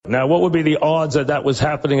Now, what would be the odds that that was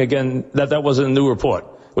happening again, that wasn't a new report?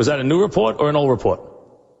 Was that a new report or an old report?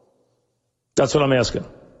 That's what I'm asking.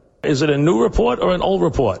 Is it a new report or an old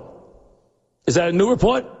report? Is that a new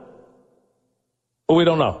report? Or we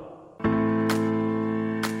don't know?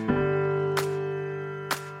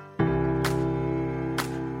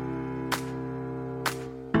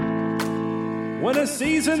 When a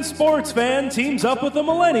seasoned sports fan teams up with a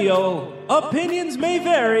millennial, opinions may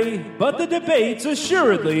vary, but the debates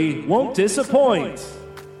assuredly won't disappoint.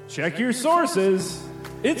 Check your sources.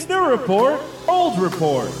 It's New Report, Old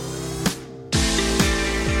Report.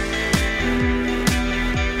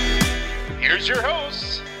 Here's your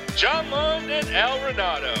hosts, John Lund and Al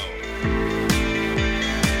Renato.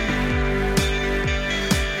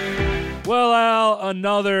 Well, Al,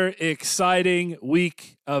 another exciting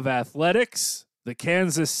week of athletics. The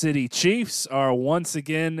Kansas City Chiefs are once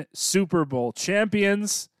again Super Bowl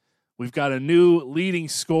champions. We've got a new leading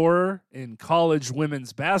scorer in college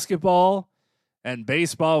women's basketball, and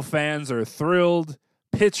baseball fans are thrilled.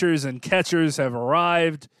 Pitchers and catchers have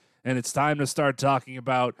arrived, and it's time to start talking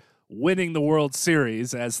about winning the World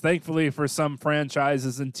Series, as thankfully for some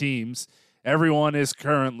franchises and teams, everyone is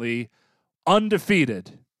currently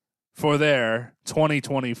undefeated for their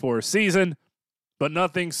 2024 season. But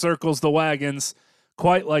nothing circles the wagons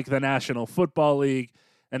quite like the National Football League,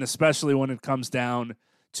 and especially when it comes down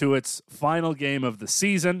to its final game of the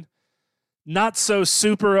season. Not so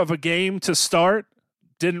super of a game to start.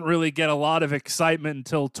 Didn't really get a lot of excitement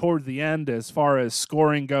until toward the end as far as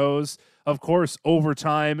scoring goes. Of course,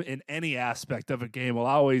 overtime in any aspect of a game will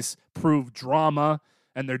always prove drama,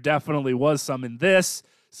 and there definitely was some in this.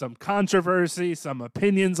 Some controversy, some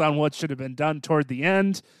opinions on what should have been done toward the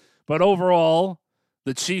end. But overall,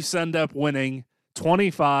 the Chiefs end up winning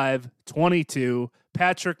 25-22.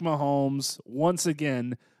 Patrick Mahomes, once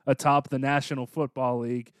again, atop the National Football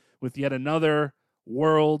League with yet another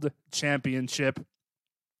world championship.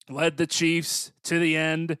 Led the Chiefs to the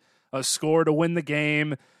end, a score to win the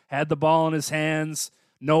game, had the ball in his hands.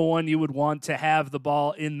 No one you would want to have the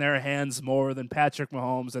ball in their hands more than Patrick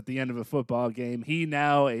Mahomes at the end of a football game. He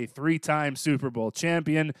now a 3-time Super Bowl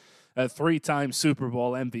champion, a 3-time Super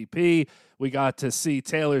Bowl MVP. We got to see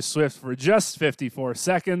Taylor Swift for just 54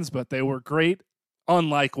 seconds, but they were great,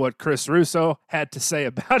 unlike what Chris Russo had to say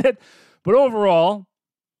about it. But overall,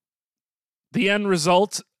 the end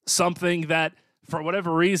result, something that, for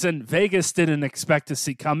whatever reason, Vegas didn't expect to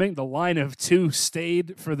see coming. The line of 2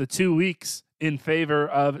 stayed for the 2 weeks in favor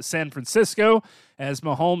of San Francisco, as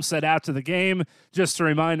Mahomes said after the game. Just to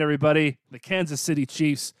remind everybody, the Kansas City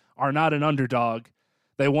Chiefs are not an underdog.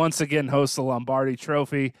 They once again host the Lombardi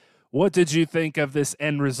Trophy. What did you think of this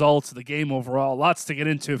end result, the game overall? Lots to get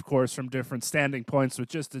into, of course, from different standing points, with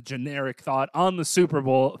just a generic thought on the Super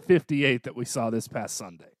Bowl 58 that we saw this past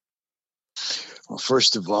Sunday. Well,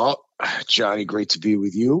 first of all, Johnny, great to be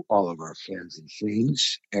with you, all of our fans and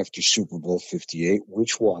fiends, after Super Bowl 58,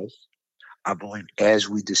 which was, I believe, as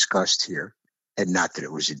we discussed here, and not that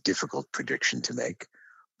it was a difficult prediction to make,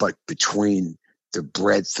 but between the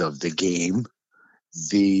breadth of the game,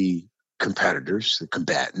 the competitors, the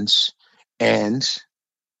combatants, and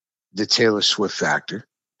the Taylor Swift factor,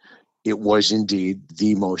 it was indeed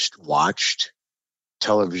the most watched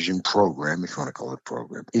television program, if you want to call it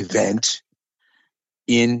program, event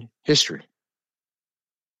in history.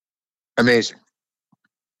 Amazing.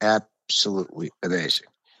 Absolutely amazing.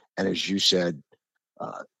 And as you said,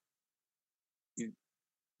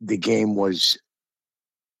 the game was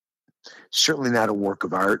certainly not a work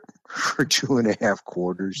of art for 2.5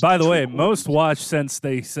 quarters. By the way, most watched since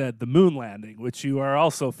they said the moon landing, which you are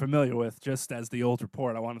also familiar with, just as the Old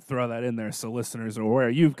Report. I want to throw that in there so listeners are aware.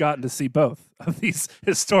 You've gotten to see both of these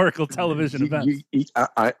historical television events.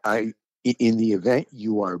 In the event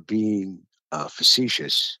you are being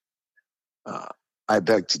facetious, I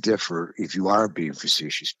beg to differ if you are being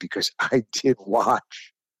facetious, because I did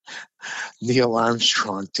watch Neil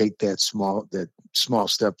Armstrong take that small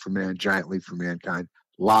step for man, giant leap for mankind,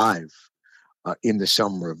 live in the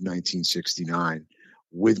summer of 1969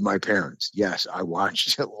 with my parents. Yes, I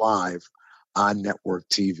watched it live on network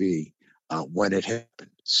TV when it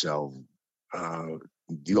happened. So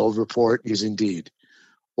the Old Report is indeed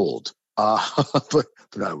old. But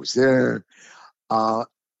I was there.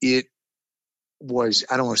 It was,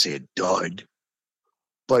 I don't want to say a dud,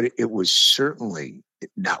 but it was certainly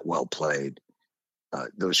not well played.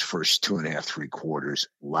 Those first 2.5, 3 quarters,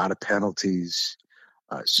 a lot of penalties,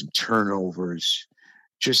 some turnovers,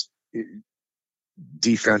 just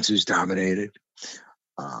defenses dominated,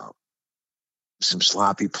 some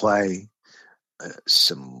sloppy play,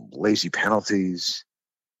 some lazy penalties.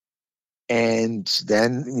 And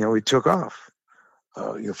then, it took off,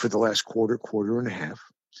 for the last quarter and a half,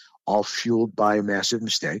 all fueled by a massive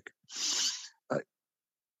mistake,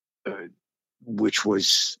 which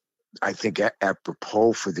was, I think,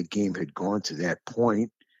 apropos for the game had gone to that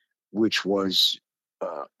point, which was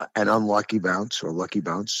an unlucky bounce or lucky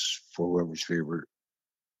bounce for whoever's favor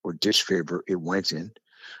or disfavor it went in,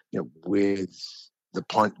 with the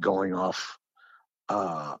punt going off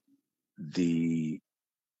the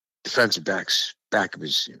defensive back of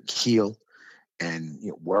his heel. And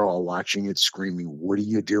we're all watching it, screaming, "What are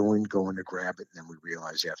you doing?" Going to grab it. And then we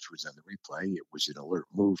realized afterwards on the replay, it was an alert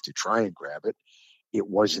move to try and grab it. It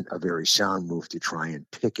wasn't a very sound move to try and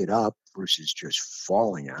pick it up versus just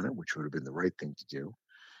falling on it, which would have been the right thing to do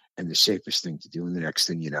and the safest thing to do. And the next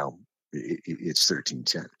thing you know, it's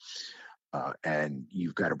 13-10. And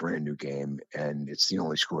you've got a brand new game, and it's the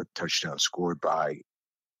only touchdown scored by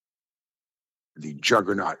the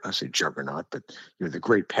juggernaut. I say juggernaut, but the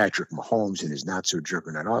great Patrick Mahomes and his not so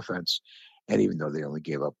juggernaut offense. And even though they only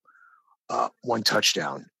gave up one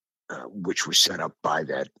touchdown, which was set up by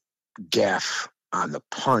that gaffe on the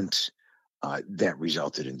punt, that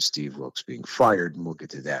resulted in Steve Wilks being fired, and we'll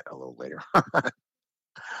get to that a little later.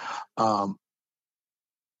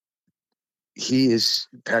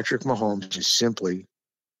 Patrick Mahomes just simply,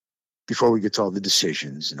 before we get to all the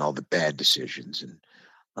decisions and all the bad decisions and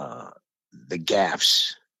the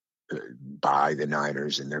gaffes by the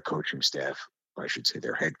Niners and their coaching staff, or I should say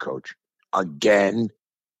their head coach, again.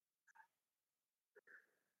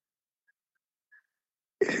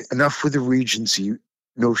 Enough with the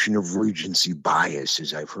notion of regency bias,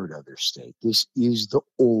 as I've heard others state. This is the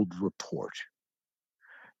old report.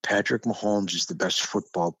 Patrick Mahomes is the best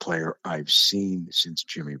football player I've seen since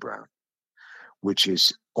Jimmy Brown, which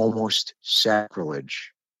is almost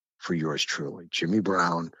sacrilege for yours truly. Jimmy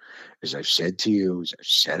Brown, as I've said to you, as I've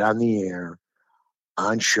said on the air,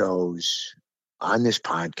 on shows, on this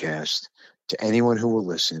podcast, to anyone who will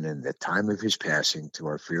listen, and the time of his passing, to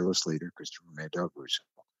our fearless leader, Christopher Mad Dog Russo,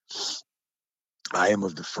 I am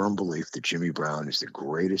of the firm belief that Jimmy Brown was the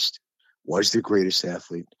greatest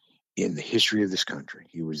athlete in the history of this country.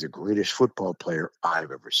 He was the greatest football player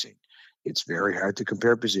I've ever seen. It's very hard to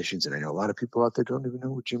compare positions, and I know a lot of people out there don't even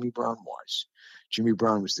know who Jimmy Brown was. Jimmy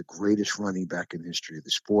Brown was the greatest running back in the history of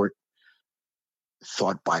the sport,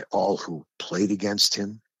 thought by all who played against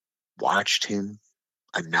him, watched him,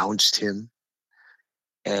 announced him,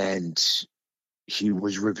 and he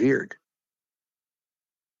was revered.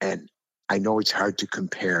 And I know it's hard to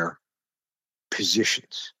compare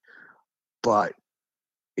positions, but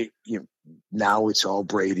now it's all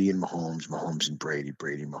Brady and Mahomes and Brady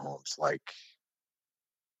and Mahomes, like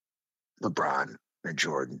LeBron and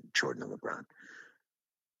Jordan and LeBron.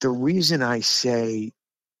 The reason I say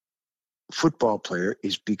football player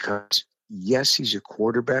is because, yes, he's a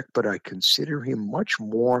quarterback, but I consider him much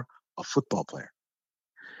more a football player,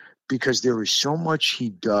 because there is so much he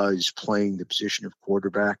does playing the position of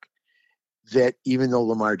quarterback that even though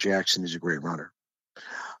Lamar Jackson is a great runner,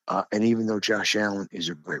 and even though Josh Allen is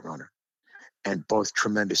a great runner, and both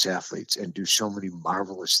tremendous athletes and do so many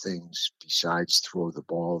marvelous things besides throw the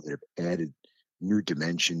ball that have added new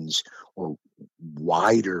dimensions or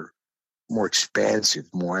wider, more expansive,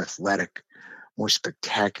 more athletic, more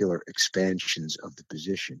spectacular expansions of the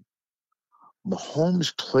position,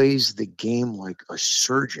 Mahomes plays the game like a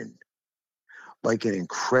surgeon, like an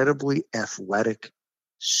incredibly athletic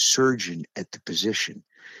surgeon at the position.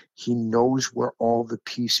 He knows where all the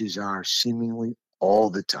pieces are seemingly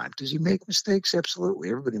all the time. Does he make mistakes?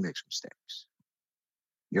 Absolutely. Everybody makes mistakes.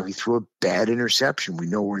 He threw a bad interception. We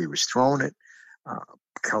know where he was throwing it.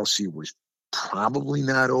 Kelce was probably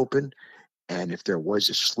not open. And if there was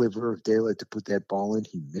a sliver of daylight to put that ball in,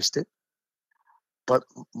 he missed it. But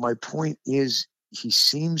my point is, he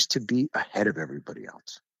seems to be ahead of everybody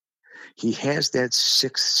else. He has that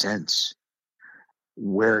sixth sense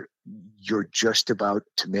where you're just about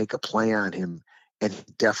to make a play on him and he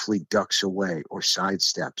definitely ducks away or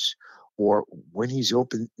sidesteps. Or when he's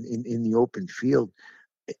open in the open field,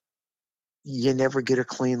 you never get a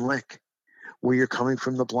clean lick. Where you're coming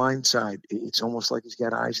from the blind side, it's almost like he's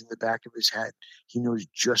got eyes in the back of his head. He knows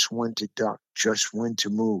just when to duck, just when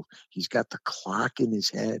to move. He's got the clock in his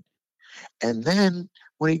head. And then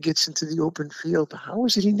when he gets into the open field, how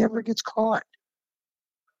is it he never gets caught?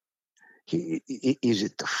 Is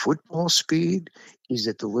it the football speed? Is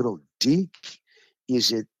it the little deke?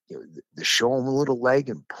 Is it the show him a little leg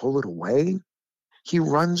and pull it away? He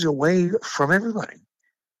runs away from everybody.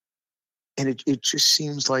 And it just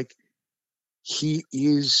seems like he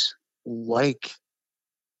is like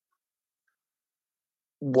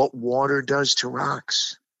what water does to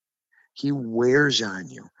rocks. He wears on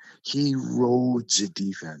you. He erodes a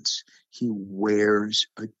defense. He wears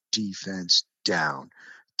a defense down.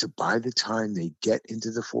 To by the time they get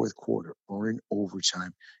into the fourth quarter or in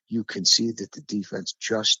overtime, you can see that the defense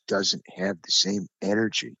just doesn't have the same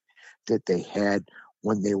energy that they had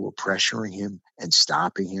when they were pressuring him and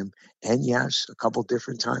stopping him. And yes, a couple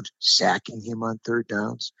different times, sacking him on third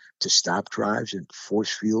downs to stop drives and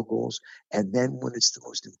force field goals. And then when it's the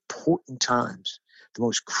most important times, the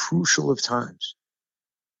most crucial of times,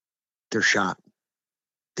 they're shot.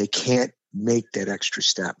 They can't make that extra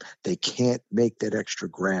step. They can't make that extra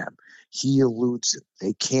grab. He eludes them.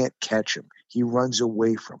 They can't catch him. He runs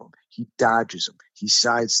away from them. He dodges them. He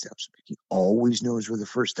sidesteps them. He always knows where the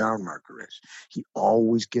first down marker is. He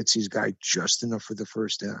always gets his guy just enough for the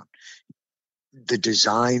first down. The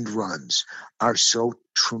designed runs are so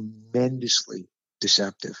tremendously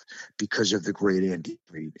deceptive because of the great Andy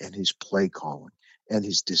Reid and his play calling and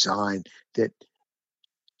his design that,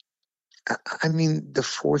 I mean, the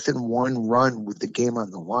 4th and 1 run with the game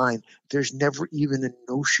on the line, there's never even a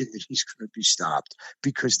notion that he's going to be stopped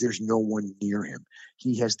because there's no one near him.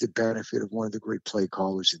 He has the benefit of one of the great play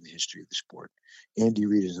callers in the history of the sport. Andy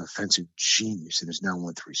Reid is an offensive genius and has now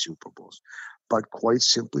won 3 Super Bowls. But quite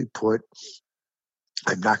simply put,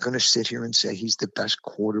 I'm not going to sit here and say he's the best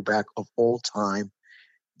quarterback of all time.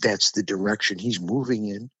 That's the direction he's moving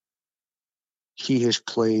in. He has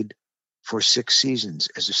played for 6 seasons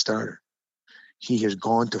as a starter. He has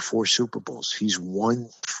gone to 4 Super Bowls. He's won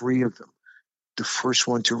 3 of them. The first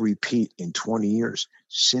one to repeat in 20 years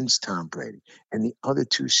since Tom Brady. And the other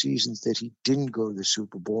 2 seasons that he didn't go to the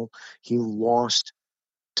Super Bowl, he lost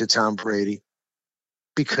to Tom Brady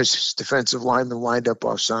because his defensive lineman lined up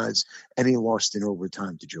off sides, and he lost in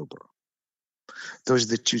overtime to Joe Burrow. Those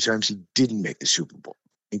are the 2 times he didn't make the Super Bowl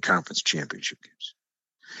in conference championship games.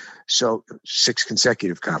 So 6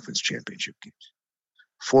 consecutive conference championship games.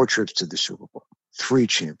 4 trips to the Super Bowl, 3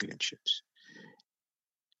 championships.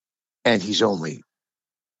 And he's only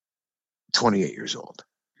 28 years old.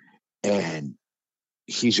 And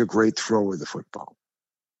he's a great thrower of the football.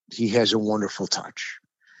 He has a wonderful touch.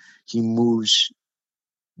 He moves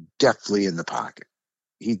deftly in the pocket.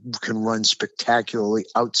 He can run spectacularly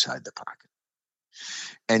outside the pocket.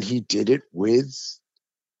 And he did it with,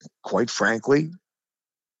 quite frankly,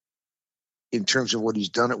 in terms of what he's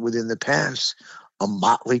done it with in the past, a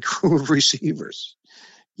motley crew of receivers.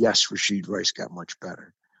 Yes, Rashid Rice got much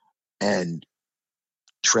better. And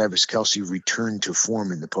Travis Kelce returned to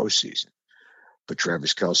form in the postseason. But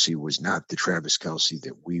Travis Kelce was not the Travis Kelce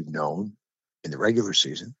that we've known in the regular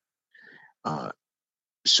season.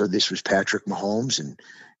 So this was Patrick Mahomes and,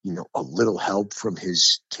 a little help from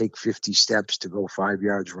his take 50 steps to go 5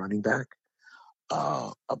 yards running back.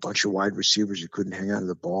 A bunch of wide receivers who couldn't hang on to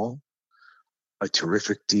the ball. A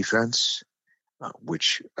terrific defense.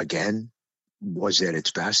 Which, again, was at its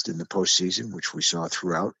best in the postseason, which we saw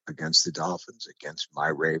throughout against the Dolphins, against my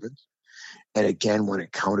Ravens. And again, when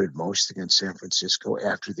it counted most against San Francisco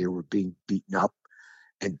after they were being beaten up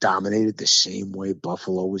and dominated the same way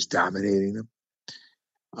Buffalo was dominating them.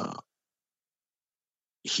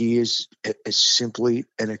 He is simply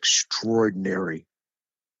an extraordinary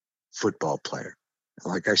football player.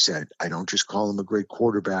 And like I said, I don't just call him a great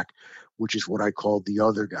quarterback, which is what I called the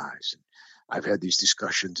other guys. I've had these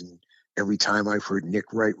discussions, and every time I've heard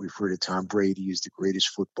Nick Wright refer to Tom Brady as the greatest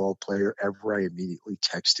football player ever, I immediately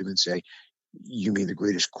text him and say, "You mean the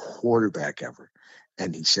greatest quarterback ever?"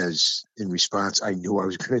 And he says, in response, I knew I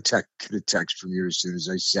was going to get a text from you as soon as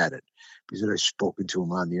I said it, because I've spoken to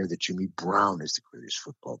him on the air that Jimmy Brown is the greatest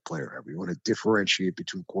football player ever. You want to differentiate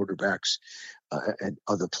between quarterbacks and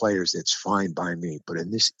other players, that's fine by me. But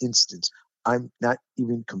in this instance, I'm not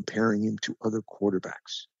even comparing him to other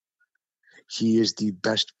quarterbacks. He is the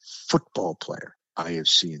best football player I have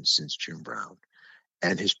seen since Jim Brown.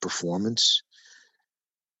 And his performance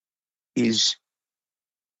is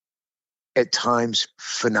at times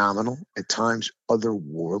phenomenal, at times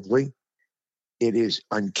otherworldly. It is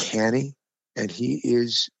uncanny. And he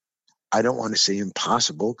is, I don't want to say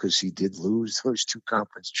impossible, because he did lose those 2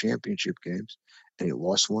 conference championship games and he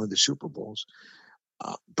lost one of the Super Bowls.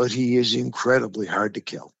 But he is incredibly hard to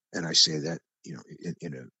kill. And I say that,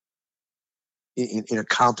 in a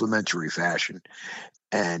complimentary fashion.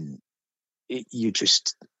 And you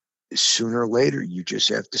just, sooner or later, you just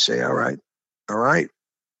have to say, all right.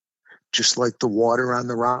 Just like the water on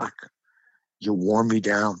the rock, you wore me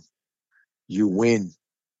down. You win.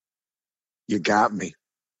 You got me.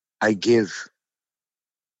 I give.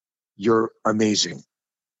 You're amazing.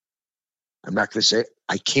 I'm not going to say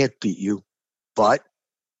I can't beat you, but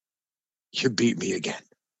you beat me again.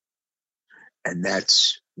 And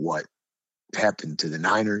that's what happened to the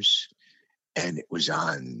Niners, and it was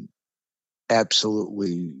on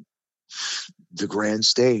absolutely the grand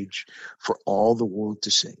stage for all the world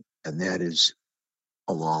to see. And that is,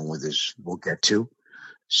 along with this, we'll get to,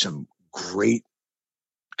 some great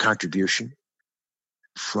contribution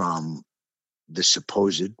from the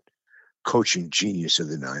supposed coaching genius of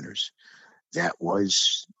the Niners. That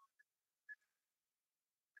was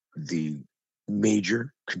the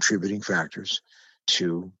major contributing factors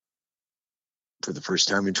to, for the first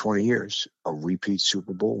time in 20 years, a repeat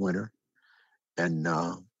Super Bowl winner. And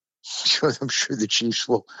I'm sure the Chiefs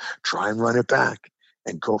will try and run it back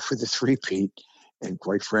and go for the three-peat. And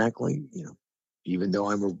quite frankly, even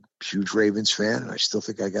though I'm a huge Ravens fan and I still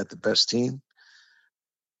think I got the best team,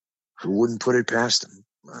 who wouldn't put it past them?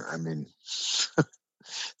 I mean,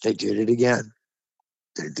 they did it again.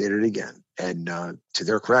 And to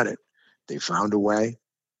their credit, they found a way.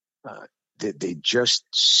 They just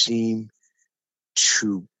seem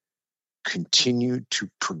to continue to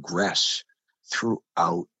progress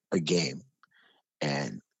throughout a game.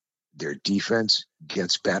 And their defense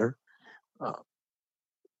gets better.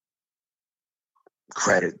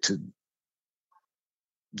 Credit to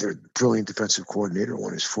their brilliant defensive coordinator,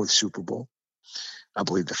 won his 4th Super Bowl. I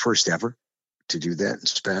believe the first ever to do that in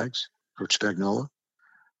Spags, Coach Spagnuolo.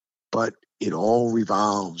 But it all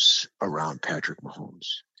revolves around Patrick Mahomes.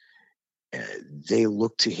 They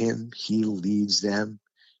look to him. He leads them.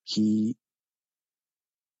 He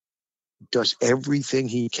does everything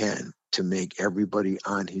he can to make everybody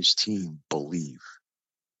on his team believe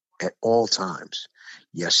at all times.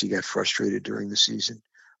 Yes, he got frustrated during the season,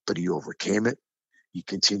 but he overcame it. He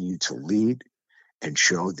continued to lead and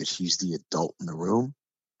show that he's the adult in the room.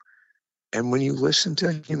 And when you listen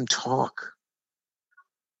to him talk,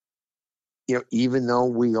 even though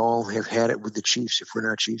we all have had it with the Chiefs, if we're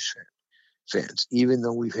not Chiefs fans, even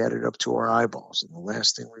though we've had it up to our eyeballs, and the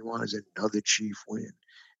last thing we want is another Chief win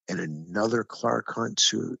and another Clark Hunt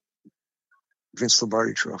to Vince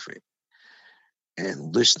Lombardi trophy.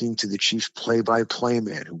 And listening to the Chiefs play-by-play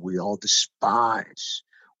man, who we all despise,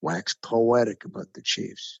 wax poetic about the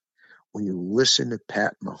Chiefs. When you listen to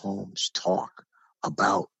Pat Mahomes talk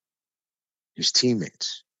about his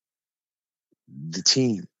teammates, the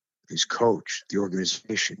team, his coach, the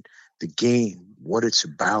organization, the game, what it's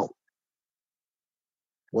about,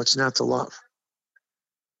 what's not to love?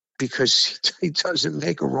 Because he doesn't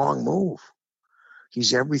make a wrong move.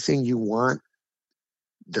 He's everything you want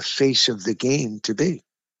the face of the game to be.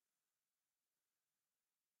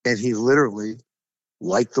 And he literally,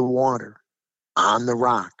 like the water on the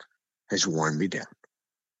rock, has worn me down.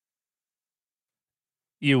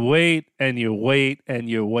 You wait and you wait and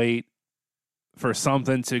you wait for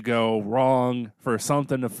something to go wrong, for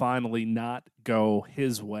something to finally not go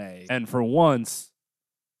his way. And for once,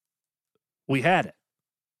 we had it.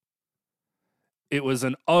 It was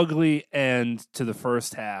an ugly end to the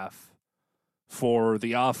first half for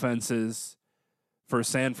the offenses, for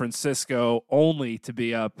San Francisco, only to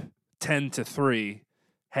be up 10-3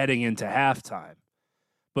 heading into halftime.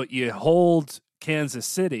 But you hold Kansas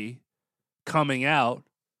City coming out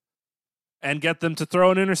and get them to throw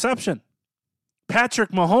an interception.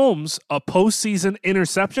 Patrick Mahomes, a postseason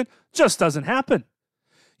interception, just doesn't happen.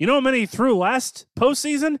 You know how many he threw last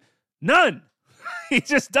postseason? None. He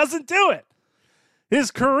just doesn't do it. His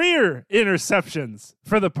career interceptions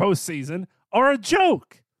for the postseason are a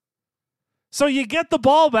joke. So you get the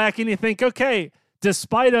ball back and you think, okay,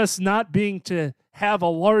 despite us not being to have a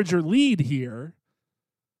larger lead here,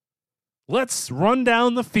 let's run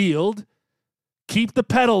down the field, keep the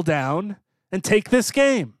pedal down, and take this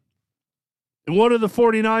game. And what do the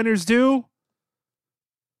 49ers do?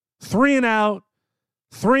 3 and out,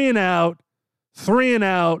 3 and out, 3 and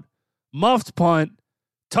out, muffed punt,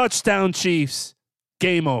 touchdown Chiefs,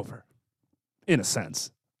 game over. In a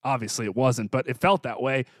sense. Obviously it wasn't, but it felt that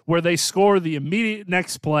way, where they score the immediate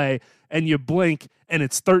next play and you blink and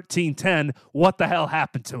it's 13-10. What the hell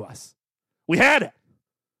happened to us? We had it.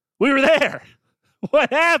 We were there.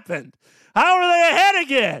 What happened? How are they ahead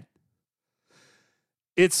again?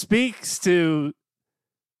 It speaks to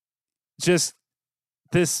just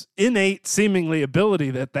this innate, seemingly, ability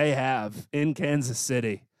that they have in Kansas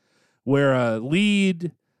City, where a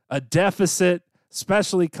lead, a deficit,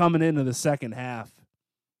 especially coming into the second half,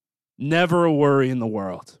 never a worry in the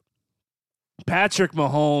world. Patrick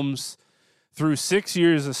Mahomes, through 6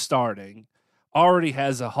 years of starting, already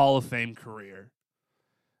has a Hall of Fame career.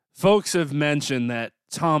 Folks have mentioned that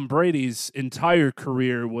Tom Brady's entire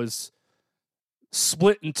career was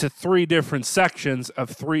split into 3 different sections of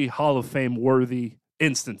 3 Hall of Fame worthy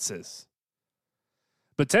instances.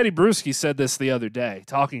 But Teddy Bruschi said this the other day,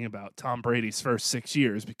 talking about Tom Brady's first 6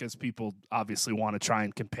 years, because people obviously want to try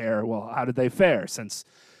and compare, well, how did they fare? Since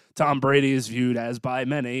Tom Brady is viewed as, by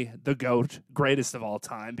many, the GOAT, greatest of all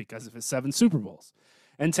time because of his 7 Super Bowls.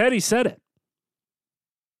 And Teddy said it.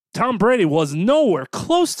 Tom Brady was nowhere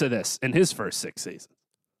close to this in his first 6 seasons.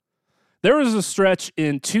 There was a stretch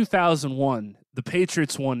in 2001, the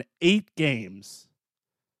Patriots won 8 games,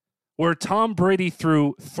 where Tom Brady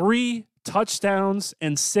threw 3 touchdowns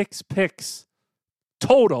and 6 picks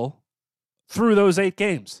total through those 8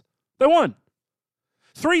 games. They won.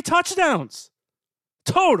 3 touchdowns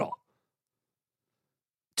total.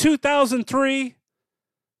 2003,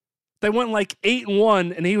 they went like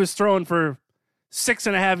 8-1, and he was throwing for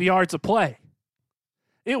 6.5 yards a play.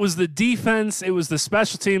 It was the defense. It was the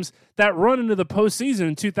special teams. That run into the postseason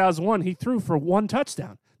in 2001, he threw for 1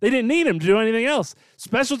 touchdown. They didn't need him to do anything else.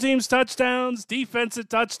 Special teams touchdowns, defensive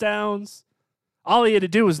touchdowns. All he had to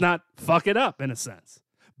do was not fuck it up, in a sense.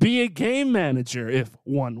 Be a game manager, if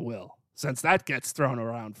one will, since that gets thrown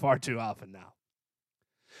around far too often now.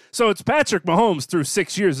 So it's Patrick Mahomes through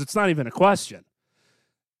 6 years. It's not even a question.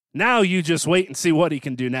 Now you just wait and see what he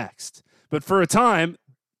can do next. But for a time,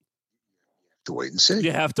 to wait and see.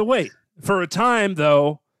 You have to wait. For a time,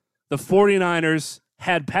 though, the 49ers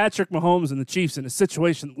had Patrick Mahomes and the Chiefs in a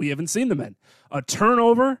situation that we haven't seen them in. A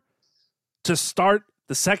turnover to start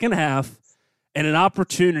the second half and an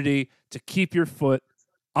opportunity to keep your foot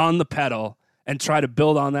on the pedal and try to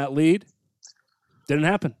build on that lead. Didn't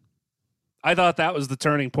happen. I thought that was the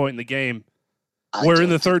turning point in the game. Where in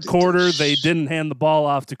the third quarter, they didn't hand the ball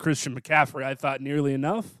off to Christian McCaffrey, I thought nearly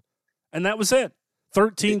enough. And that was it.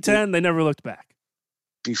 13-10, they never looked back.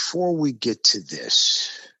 Before we get to this,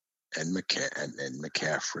 and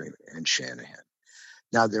McCaffrey and Shanahan,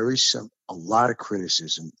 now there is a lot of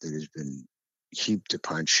criticism that has been heaped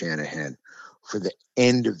upon Shanahan for the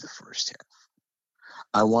end of the first half.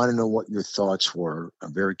 I want to know what your thoughts were.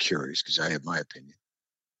 I'm very curious because I have my opinion.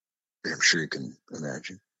 I'm sure you can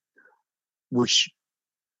imagine. Which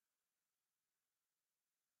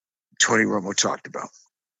Tony Romo talked about.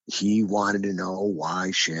 He wanted to know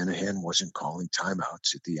why Shanahan wasn't calling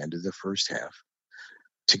timeouts at the end of the first half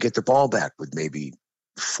to get the ball back with maybe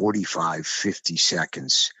 45, 50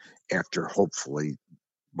 seconds after hopefully,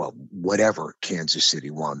 well, whatever Kansas City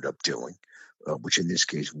wound up doing, which in this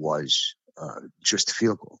case was just a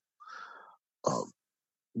field goal.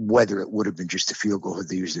 Whether it would have been just a field goal had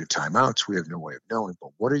they used their timeouts, we have no way of knowing.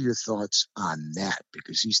 But what are your thoughts on that?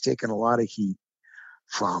 Because he's taken a lot of heat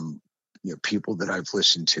from people that I've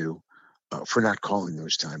listened to for not calling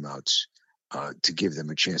those timeouts to give them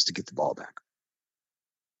a chance to get the ball back.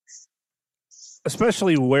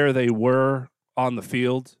 Especially where they were on the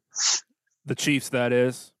field, the Chiefs, that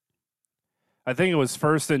is. I think it was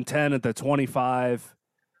 1st and 10 at the 25.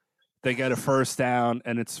 They get a first down,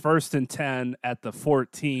 and it's 1st and 10 at the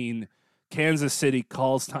 14. Kansas City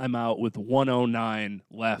calls timeout with 1:09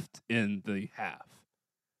 left in the half.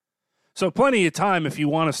 So plenty of time if you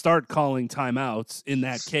want to start calling timeouts in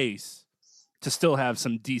that case to still have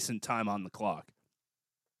some decent time on the clock.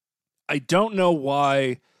 I don't know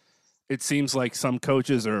why it seems like some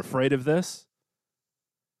coaches are afraid of this,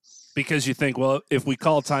 because you think, well, if we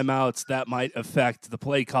call timeouts, that might affect the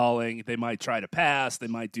play calling. They might try to pass. They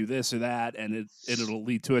might do this or that, and it'll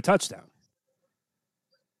lead to a touchdown.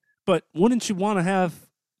 But wouldn't you want to have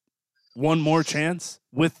one more chance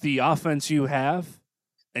with the offense you have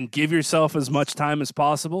and give yourself as much time as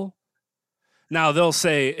possible? Now, they'll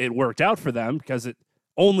say it worked out for them because it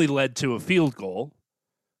only led to a field goal,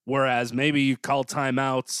 whereas maybe you call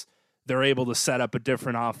timeouts, they're able to set up a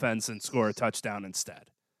different offense and score a touchdown instead.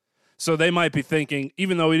 So they might be thinking,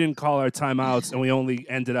 even though we didn't call our timeouts and we only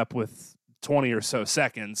ended up with 20 or so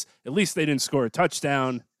seconds, at least they didn't score a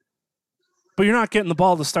touchdown. But you're not getting the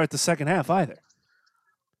ball to start the second half either.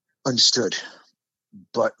 Understood.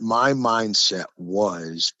 But my mindset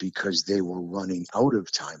was because they were running out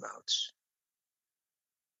of timeouts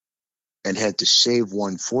and had to save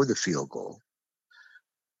one for the field goal.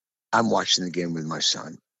 I'm watching the game with my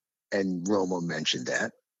son, and Romo mentioned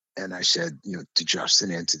that. And I said, to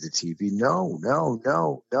Justin and to the TV, no.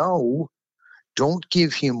 Don't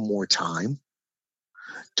give him more time.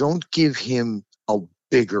 Don't give him a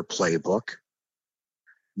bigger playbook.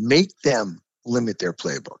 Make them limit their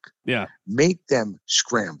playbook. Yeah. Make them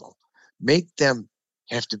scramble. Make them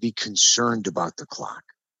have to be concerned about the clock.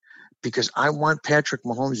 Because I want Patrick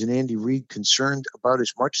Mahomes and Andy Reid concerned about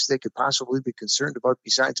as much as they could possibly be concerned about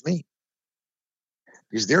besides me.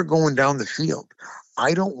 Because they're going down the field.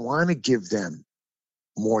 I don't want to give them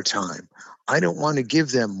more time. I don't want to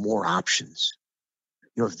give them more options.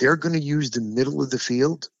 If they're going to use the middle of the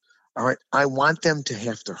field, all right, I want them to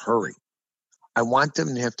have to hurry. I want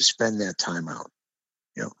them to have to spend that time out.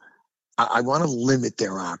 I want to limit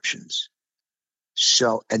their options.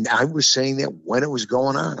 So, and I was saying that when it was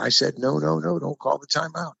going on, I said, no, don't call the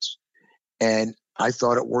timeouts. And I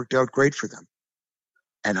thought it worked out great for them.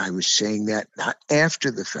 And I was saying that not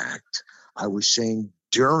after the fact. I was saying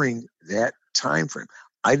during that time frame.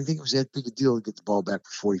 I didn't think it was that big a deal to get the ball back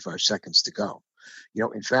with 45 seconds to go.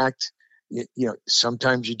 In fact,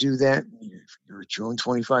 sometimes you do that. You're at your own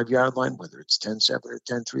 25-yard line, whether it's 10-7 or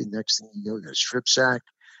 10-3. Next thing you get a strip sack,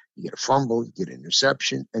 you get a fumble, you get an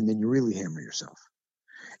interception, and then you really hammer yourself.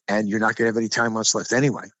 And you're not going to have any timeouts left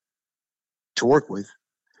anyway to work with.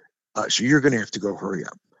 So you're going to have to go hurry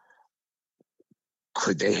up.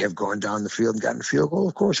 Could they have gone down the field and gotten a field goal?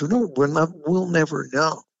 Of course. We'll never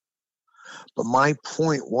know. But my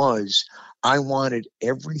point was, I wanted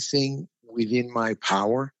everything within my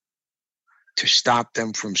power to stop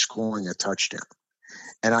them from scoring a touchdown.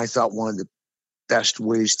 And I thought one of the best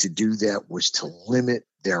ways to do that was to limit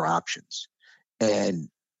their options and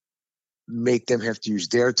make them have to use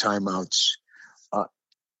their timeouts.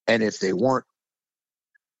 And if they weren't,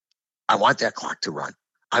 I want that clock to run.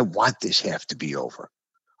 I want this half to be over.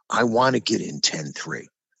 I want to get in 10-3.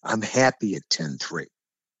 I'm happy at 10-3.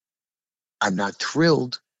 I'm not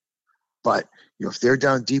thrilled, but if they're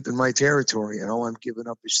down deep in my territory and all I'm giving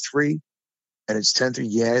up is 3 and it's 10-3,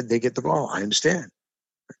 yeah, they get the ball. I understand.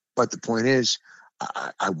 But the point is,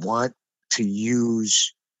 I want to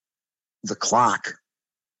use the clock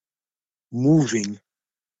moving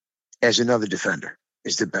as another defender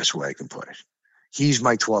is the best way I can put it. He's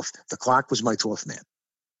my 12th. The clock was my 12th man.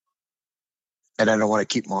 And I don't want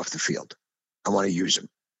to keep him off the field. I want to use him.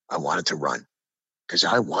 I want it to run because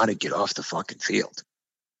I want to get off the fucking field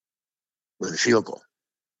with a field goal.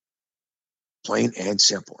 Plain and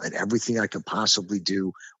simple. And everything I can possibly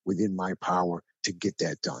do within my power to get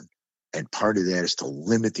that done. And part of that is to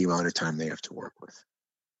limit the amount of time they have to work with.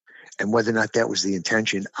 And whether or not that was the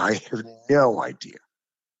intention, I have no idea.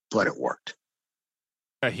 But it worked.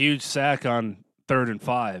 A huge sack on 3rd and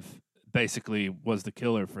 5 basically was the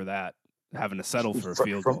killer for that, having to settle for a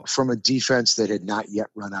field goal. From a defense that had not yet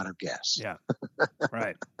run out of gas. Yeah,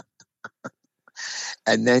 right.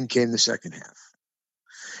 And then came the second half.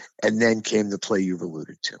 And then came the play you've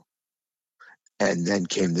alluded to. And then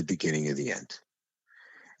came the beginning of the end.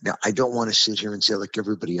 Now, I don't want to sit here and say like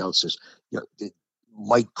everybody else says,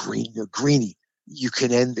 Mike Greeny, you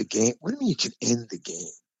can end the game. What do you mean you can end the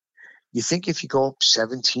game? You think if you go up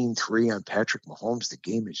 17-3 on Patrick Mahomes, the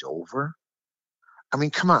game is over? I mean,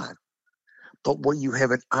 come on. But what you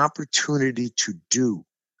have an opportunity to do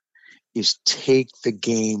is take the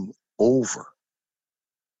game over.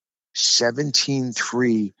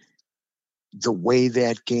 17-3, the way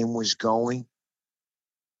that game was going,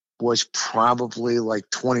 was probably like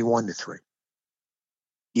 21-3.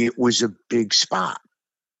 It was a big spot.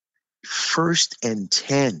 1st and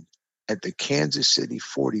 10 at the Kansas City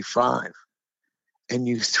 45. And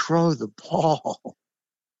you throw the ball.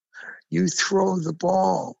 You throw the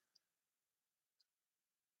ball.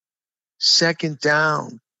 2nd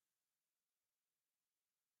down.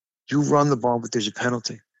 You run the ball, but there's a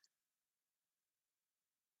penalty.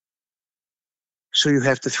 So you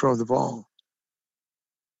have to throw the ball.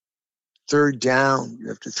 3rd down, you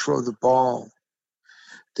have to throw the ball.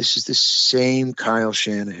 This is the same Kyle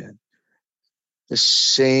Shanahan, the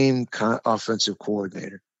same offensive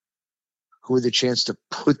coordinator who had the chance to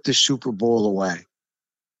put the Super Bowl away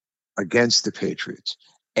against the Patriots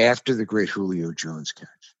after the great Julio Jones catch.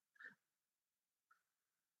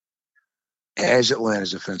 As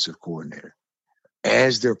Atlanta's offensive coordinator,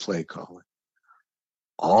 as their play caller,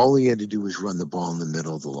 all he had to do was run the ball in the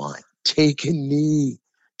middle of the line. Take a knee.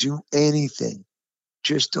 Do anything.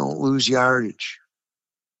 Just don't lose yardage.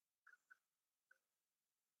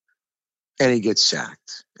 And he gets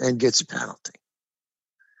sacked and gets a penalty.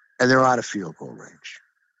 And they're out of field goal range.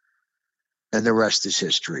 And the rest is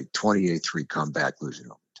history. 28-3 comeback, losing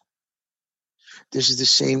overtime. This is the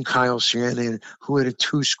same Kyle Shanahan who had a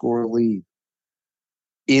 2-score lead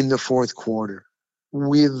in the 4th quarter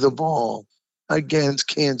with the ball against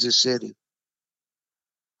Kansas City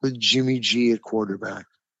with Jimmy G at quarterback.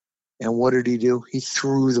 And what did he do? He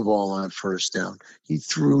threw the ball on 1st down. He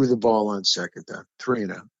threw the ball on 2nd down.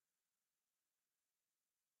 3-0.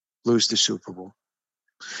 Lose the Super Bowl.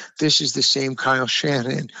 This is the same Kyle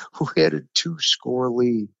Shanahan who had a 2-score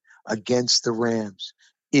lead against the Rams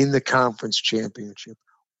in the conference championship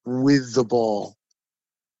with the ball.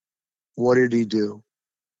 What did he do?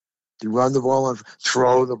 He run the ball on,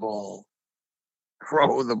 throw the ball.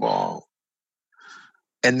 Throw the ball.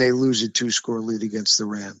 And they lose a 2-score lead against the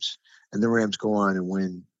Rams. And the Rams go on and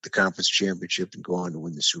win the conference championship and go on to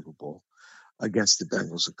win the Super Bowl against the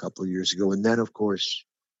Bengals a couple of years ago. And then, of course,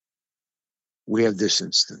 we have this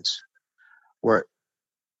instance where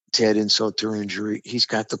Ted, insult to injury, he's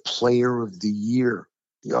got the player of the year,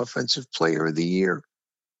 the offensive player of the year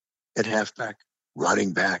at halfback,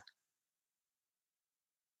 running back.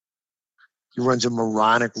 He runs a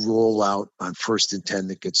moronic rollout on 1st and 10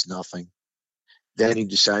 that gets nothing. Then he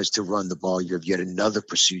decides to run the ball. You have yet another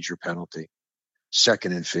procedure penalty.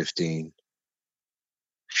 2nd and 15.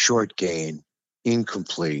 Short gain.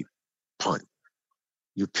 Incomplete. Punt.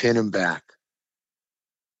 You pin him back.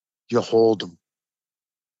 You hold him.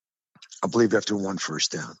 I believe after 1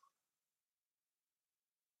 first down.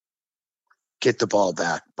 Get the ball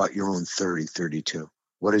back, about your own 30, 32.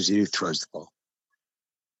 What does he do? Throws the ball.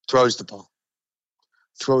 Throws the ball.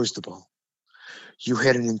 Throws the ball. You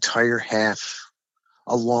had an entire half,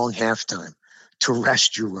 a long halftime, to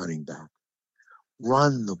rest your running back.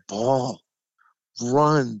 Run the ball.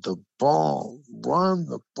 Run the ball. Run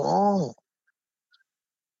the ball.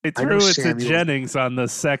 They threw it to Jennings on the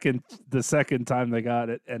second time they got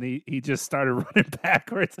it, and he just started running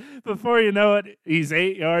backwards. Before you know it, he's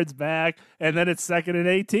 8 yards back, and then it's 2nd and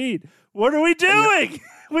 18. What are we doing?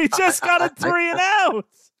 We just got a 3 and out.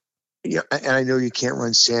 Yeah, and I know you can't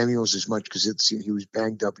run Samuels as much because he was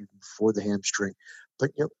banged up even before the hamstring, but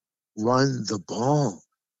run the ball.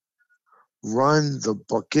 Run the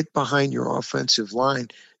ball. Get behind your offensive line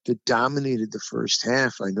that dominated the first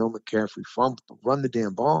half. I know McCaffrey fumbled, but run the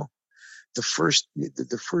damn ball. The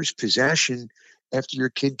first possession after your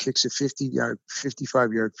kid kicks a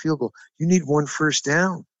 55-yard field goal, you need 1 first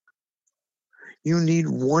down. You need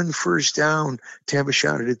 1 first down to have a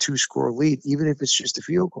shot at a 2-score lead, even if it's just a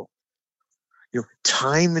field goal.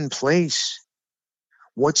 Time and place.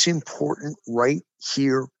 What's important right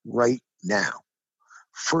here, right now?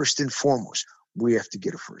 First and foremost, we have to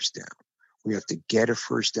get a first down. We have to get a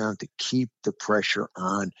first down to keep the pressure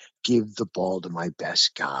on, give the ball to my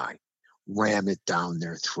best guy, ram it down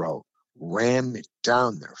their throat, ram it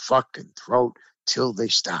down their fucking throat till they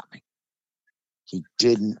stop me. He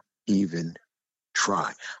didn't even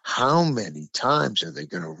try. How many times are they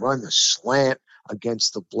going to run the slant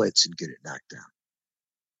against the blitz and get it knocked down?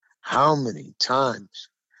 How many times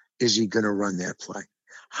is he going to run that play?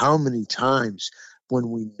 How many times when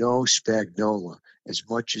we know Spagnuolo, as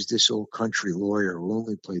much as this old country lawyer who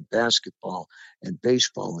only played basketball and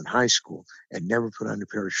baseball in high school and never put on a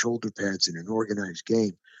pair of shoulder pads in an organized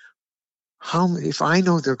game, if I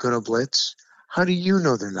know they're going to blitz, how do you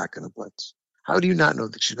know they're not going to blitz? How do you not know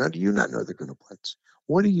that? How do you not know they're going to blitz?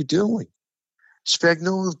 What are you doing?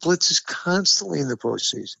 Spagnuolo blitzes constantly in the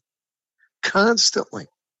postseason. Constantly.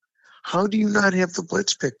 How do you not have the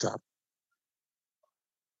blitz picked up?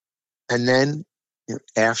 And then,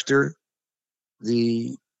 after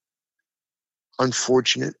the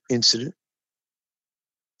unfortunate incident,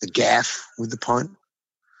 the gaffe with the punt,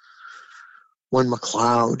 when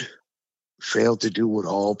McLeod failed to do what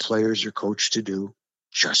all players are coached to do,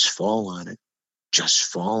 just fall on it. Just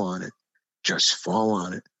fall on it. Just fall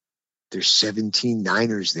on it. There's 17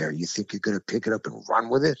 Niners there. You think you're going to pick it up and run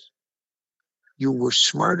with it? You were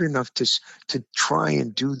smart enough to try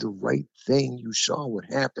and do the right thing. You saw what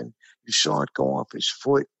happened. You saw it go off his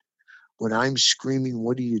foot. When I'm screaming,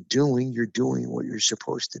 what are you doing? You're doing what you're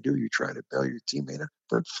supposed to do. You're trying to bail your teammate out,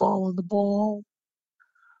 but fall on the ball.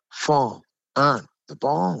 Fall on the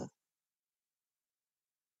ball.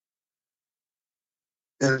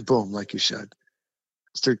 And boom, like you said,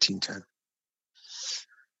 it's 13-10.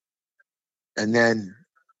 And then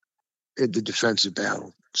the defensive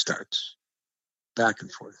battle starts. Back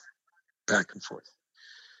and forth. Back and forth.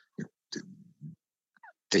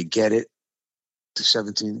 They get it to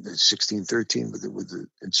 16-13 with the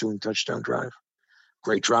ensuing touchdown drive.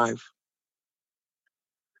 Great drive.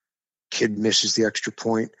 Kid misses the extra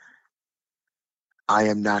point. I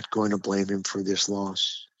am not going to blame him for this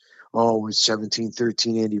loss. Oh, it's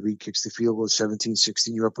 17-13. Andy Reid kicks the field goal. 17-16.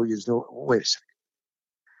 You're up. Wait a second.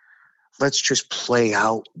 Let's just play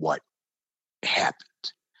out what happened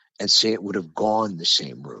and say it would have gone the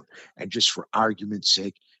same route. And just for argument's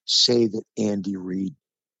sake, say that Andy Reid,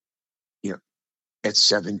 at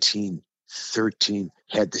 17-13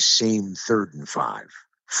 had the same 3rd and 5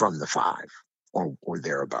 from the 5 or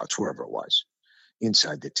thereabouts, wherever it was,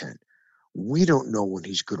 inside the 10. We don't know when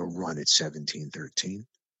he's going to run at 17-13.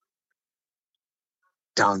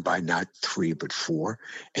 Down by not 3 but 4.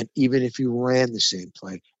 And even if you ran the same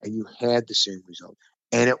play and you had the same result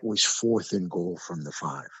and it was 4th and goal from the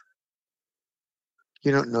 5,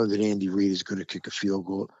 you don't know that Andy Reid is going to kick a field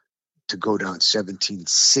goal to go down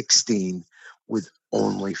 17-16 with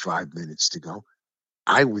only 5 minutes to go.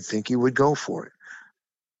 I would think he would go for it.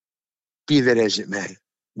 Be that as it may,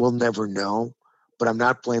 we'll never know. But I'm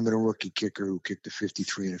not blaming a rookie kicker who kicked a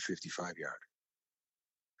 53 and a 55-yard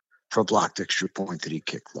for a blocked extra point that he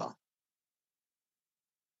kicked low.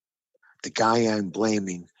 The guy I'm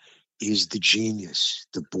blaming is the genius,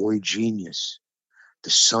 the boy genius,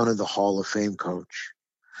 the son of the Hall of Fame coach,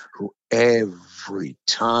 who every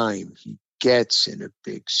time he gets in a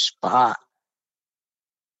big spot,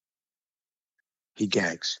 he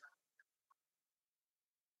gags.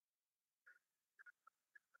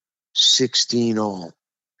 16 all.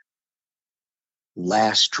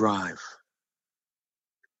 Last drive.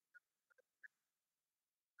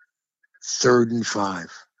 3rd and 5.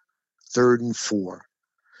 3rd and 4.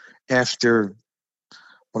 After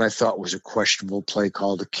what I thought was a questionable play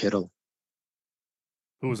call to Kittle.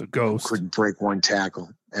 Who was a ghost. Couldn't break one tackle.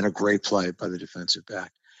 And a great play by the defensive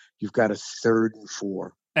back. You've got a 3rd and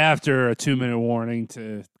 4. After a 2-minute warning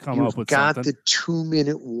to come up with something. You've got the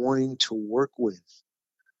 2-minute warning to work with.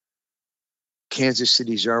 Kansas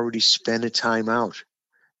City's already spent a timeout.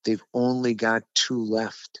 They've only got 2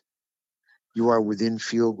 left. You are within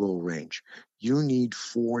field goal range. You need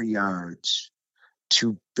 4 yards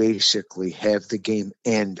to basically have the game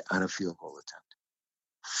end on a field goal attempt.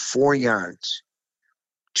 4 yards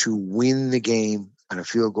to win the game on a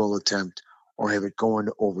field goal attempt or have it go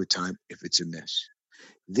into overtime if it's a miss.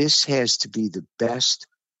 This has to be the best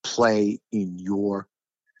play in your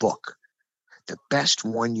book, the best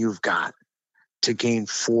one you've got to gain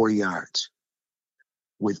 4 yards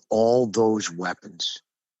with all those weapons.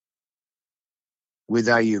 With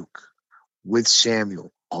Ayuk, with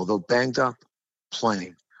Samuel, although banged up,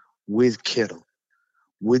 playing, with Kittle,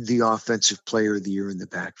 with the offensive player of the year in the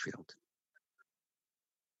backfield.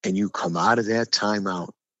 And you come out of that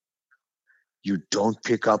timeout, you don't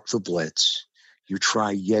pick up the blitz, you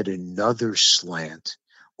try yet another slant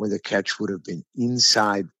where the catch would have been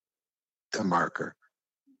inside the marker.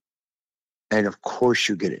 And of course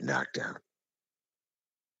you get it knocked down.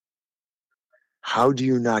 How do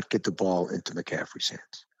you not get the ball into McCaffrey's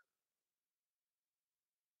hands?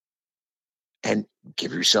 And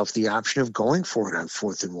give yourself the option of going for it on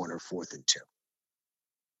 4th and 1 or 4th and 2.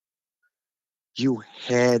 You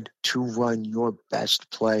had to run your best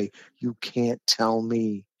play. You can't tell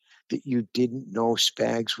me that you didn't know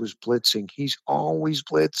Spags was blitzing. He's always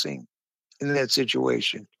blitzing in that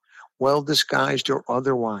situation, well disguised or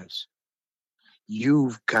otherwise.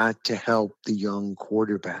 You've got to help the young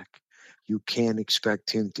quarterback. You can't expect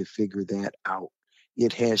him to figure that out.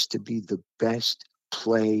 It has to be the best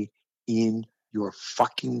play in your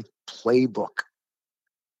fucking playbook.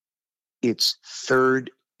 It's 3rd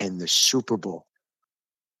and the Super Bowl.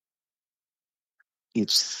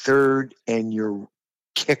 It's 3rd and your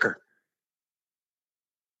kicker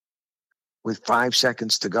with 5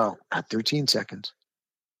 seconds to go, not 13 seconds.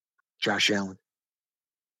 Josh Allen.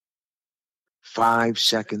 5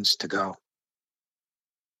 seconds to go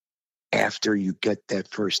after you get that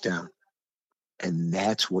first down. And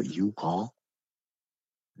that's what you call?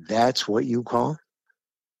 That's what you call?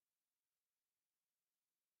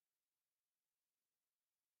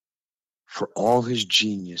 For all his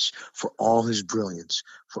genius, for all his brilliance,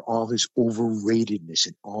 for all his overratedness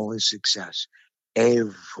and all his success,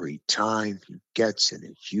 every time he gets in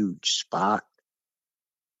a huge spot,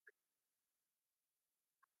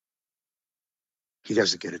 he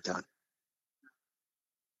doesn't get it done.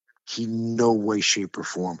 He in no way, shape, or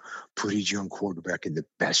form put his young quarterback in the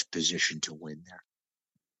best position to win there.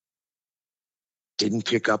 Didn't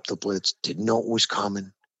pick up the blitz, didn't know it was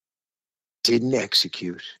coming, didn't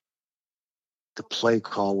execute. The play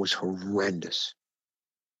call was horrendous.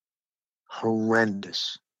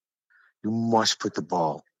 Horrendous. You must put the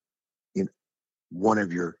ball in one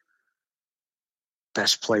of your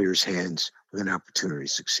best players' hands with an opportunity to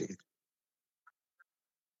succeed.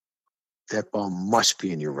 That ball must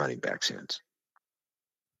be in your running back's hands.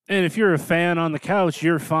 And if you're a fan on the couch,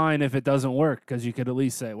 you're fine if it doesn't work because you could at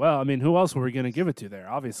least say, well, I mean, who else were we going to give it to there?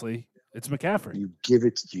 Obviously, it's McCaffrey. You give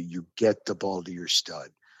it, you get the ball to your stud.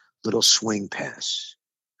 Little swing pass.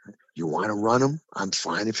 You want to run them? I'm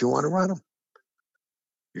fine if you want to run them.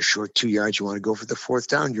 You're short 2 yards. You want to go for the 4th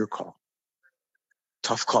down? Your call.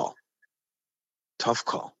 Tough call. Tough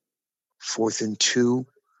call. 4th and 2.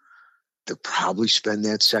 They'll probably spend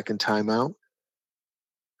that second timeout.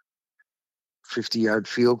 50-yard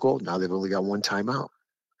field goal. Now they've only got one timeout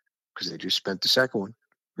because they just spent the second one.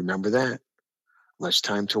 Remember that. Less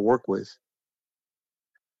time to work with.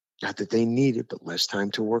 Not that they need it, but less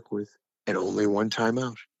time to work with. And only one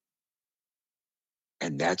timeout.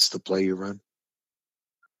 and that's the play you run?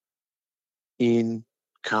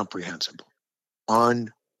 Incomprehensible.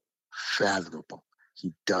 Unfathomable.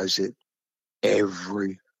 He does it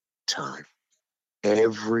every time.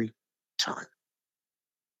 Every time.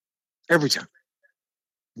 Every time.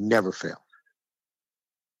 Never fail.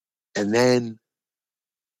 And then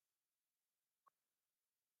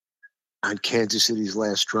on Kansas City's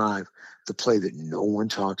last drive, the play that no one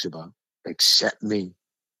talks about except me.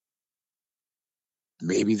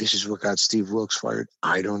 Maybe this is what got Steve Wilks fired.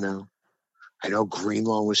 I don't know. I know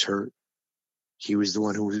Greenlaw was hurt. He was the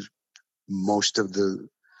one who was most of the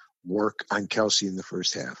work on Kelce in the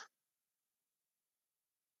first half.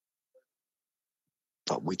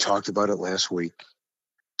 But we talked about it last week.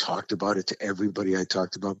 Talked about it to everybody I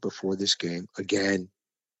talked about before this game. Again,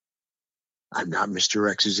 I'm not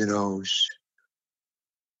Mr. X's and O's.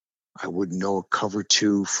 I wouldn't know a cover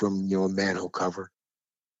two from, a manhole cover.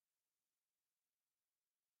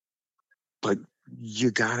 But you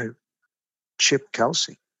gotta chip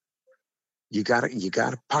Kelce. You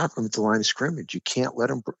gotta pop him at the line of scrimmage. You can't let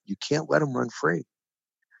him run free.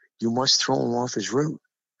 You must throw him off his route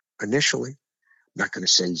initially. I'm not going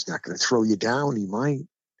to say he's not going to throw you down. He might,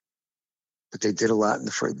 but they did a lot in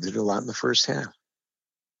the first half.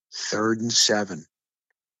 3rd and 7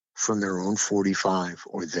 from their own 45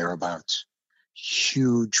 or thereabouts.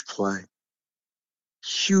 Huge play.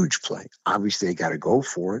 Huge play. Obviously, they got to go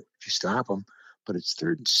for it if you stop them, but it's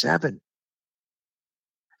 3rd and 7.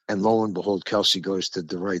 And lo and behold, Kelce goes to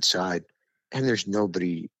the right side, and there's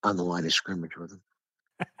nobody on the line of scrimmage with him.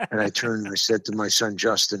 And I turned and I said to my son,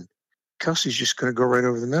 Justin, Kelce's just going to go right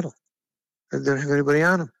over the middle. They don't have anybody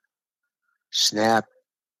on him. Snap,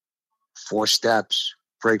 4 steps,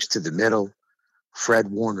 breaks to the middle.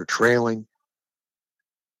 Fred Warner trailing.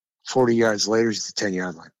 40 yards later, he's at the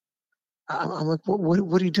 10-yard line. I'm like,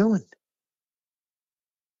 what are you doing?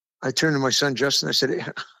 I turned to my son, Justin. I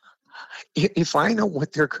said, if I know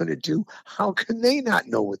what they're going to do, how can they not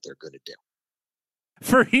know what they're going to do?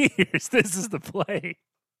 For years, this is the play.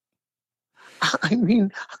 I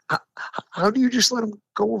mean, how do you just let them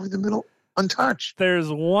go over the middle untouched?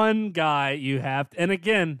 There's one guy you have, and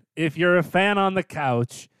again, if you're a fan on the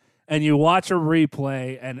couch and you watch a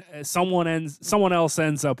replay and someone else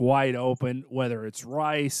ends up wide open, whether it's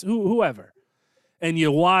Rice, whoever, and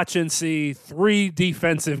you watch and see 3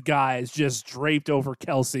 defensive guys just draped over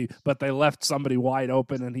Kelce, but they left somebody wide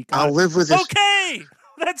open and I'll live with it. Okay,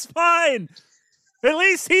 that's fine. At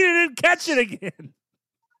least he didn't catch it again.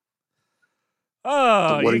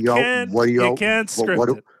 Oh, you can't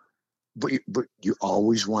script it. But you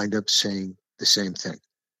always wind up saying the same thing.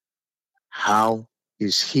 How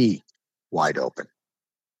is he wide open?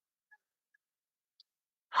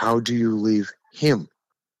 How do you leave him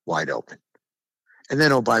wide open? And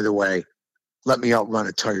then, oh, by the way, let me outrun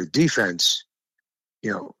a tired defense,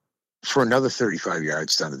 for another 35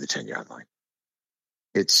 yards down to the 10-yard line.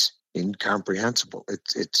 It's incomprehensible.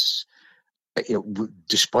 It's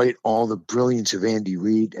despite all the brilliance of Andy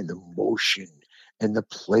Reid and the motion and the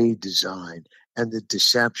play design and the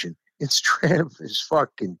deception, it's Travis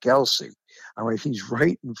fucking Kelce. All right, he's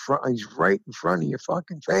right in front. He's right in front of your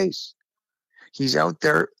fucking face. He's out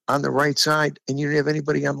there on the right side, and you don't have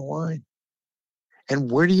anybody on the line.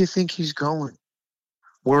 And where do you think he's going?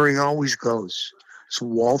 Where he always goes. It's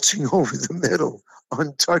waltzing over the middle,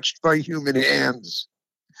 untouched by human hands,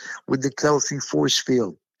 with the Kelce force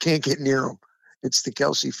field. Can't get near him. It's the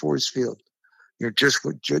Kelce force field. You're just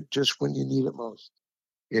when you need it most.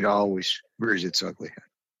 It always rears its ugly head.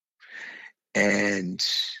 And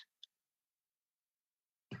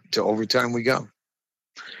to overtime we go.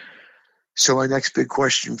 So my next big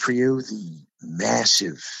question for you, the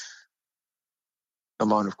massive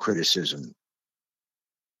amount of criticism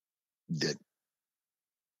that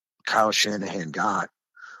Kyle Shanahan got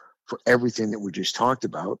for everything that we just talked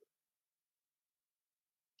about.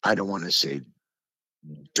 I don't want to say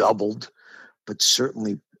doubled, but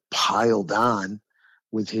certainly piled on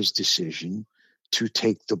with his decision to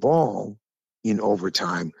take the ball in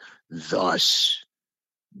overtime, thus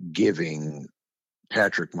giving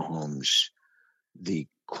Patrick Mahomes the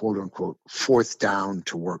quote-unquote 4th down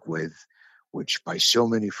to work with, which by so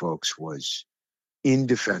many folks was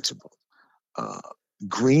indefensible.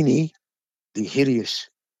 Greeny, the hideous,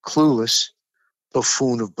 clueless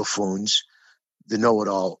buffoon of buffoons, the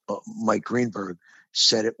know-it-all, Mike Greenberg,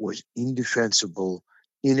 said it was indefensible,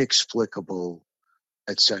 inexplicable,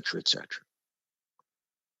 etc., etc.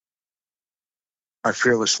 Our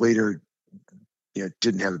fearless leader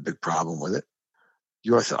didn't have a big problem with it.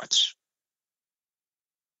 Your thoughts?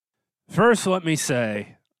 First, let me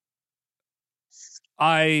say,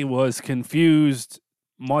 I was confused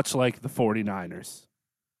much like the 49ers,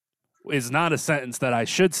 is not a sentence that I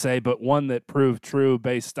should say, but one that proved true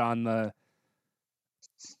based on the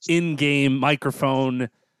in-game microphone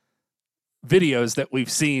videos that we've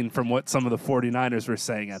seen from what some of the 49ers were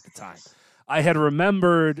saying at the time. I had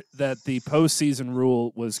remembered that the postseason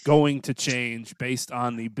rule was going to change based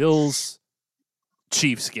on the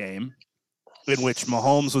Bills-Chiefs game, in which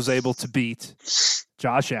Mahomes was able to beat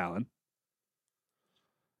Josh Allen.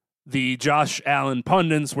 The Josh Allen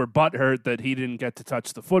pundits were butthurt that he didn't get to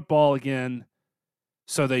touch the football again,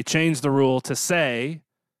 so they changed the rule to say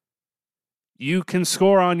you can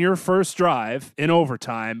score on your first drive in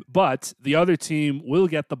overtime, but the other team will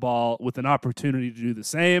get the ball with an opportunity to do the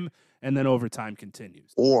same, and then overtime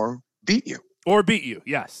continues. Or beat you. Or beat you,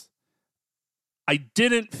 yes. I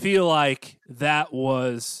didn't feel like that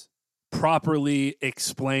was properly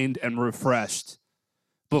explained and refreshed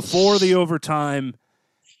before the overtime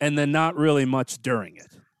and then not really much during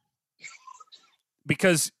it.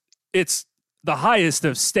 Because it's the highest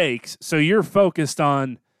of stakes, so you're focused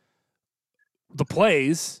on the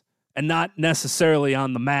plays and not necessarily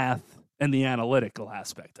on the math and the analytical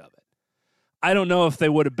aspect of it. I don't know if they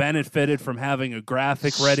would have benefited from having a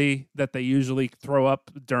graphic ready that they usually throw up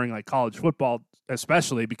during like college football,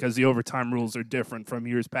 especially because the overtime rules are different from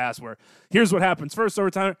years past where here's what happens first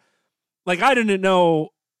overtime. Like I didn't know,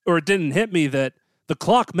 or it didn't hit me that the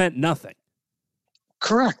clock meant nothing.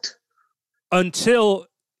 Correct. Until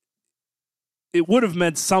it would have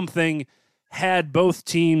meant something had both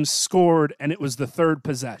teams scored and it was the third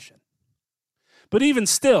possession. But even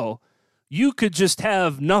still, you could just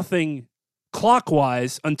have nothing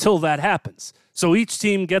clockwise until that happens. So each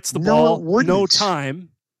team gets the ball, no time.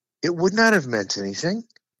 It would not have meant anything.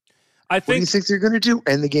 What do you think they're going to do?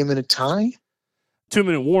 End the game in a tie?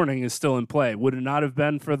 2-minute warning is still in play. Would it not have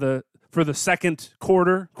been for the second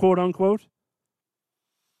quarter, quote unquote?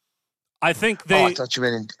 I think they. I thought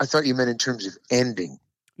you meant in terms of ending.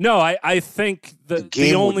 No, I think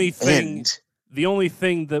the only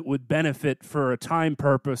thing that would benefit for a time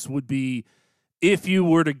purpose would be if you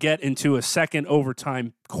were to get into a second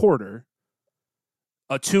overtime quarter,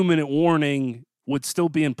 a 2-minute warning would still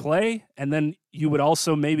be in play, and then you would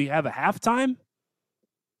also maybe have a halftime.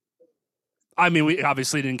 I mean, we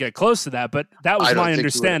obviously didn't get close to that, but that was my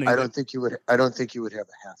understanding. I don't think you would have a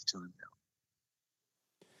halftime now.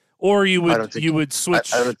 Or you would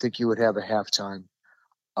switch. I don't think you would have a halftime.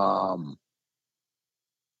 I'm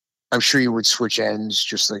sure you would switch ends,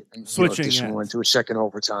 just like switching if this one went to a second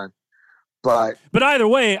overtime. But either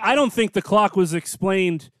way, I don't think the clock was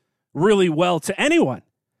explained really well to anyone.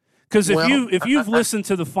 Because if you've listened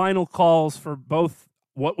to the final calls for both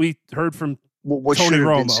what we heard from Tony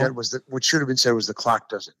Romo, what should have been said was the clock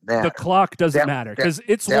doesn't matter. The clock doesn't matter because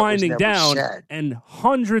it's winding down, and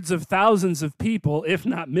hundreds of thousands of people, if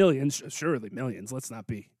not millions, surely millions. Let's not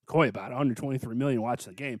be coy about it. 123 million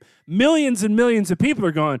watching the game. Millions and millions of people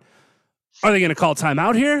are going, are they going to call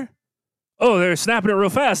timeout here? Oh, they're snapping it real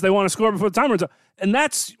fast. They want to score before the time runs out. And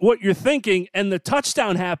that's what you're thinking. And the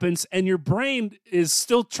touchdown happens, and your brain is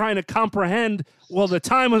still trying to comprehend, well, the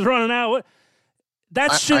time was running out.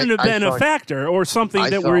 That shouldn't have been a factor or something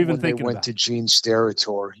that we're even thinking about. When they went to Gene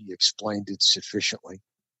Steratore, he explained it sufficiently.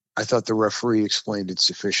 I thought the referee explained it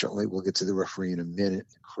sufficiently. We'll get to the referee in a minute,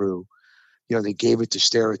 the crew. They gave it to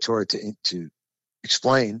Steratore to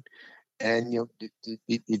explain. And,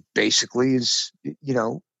 it basically is,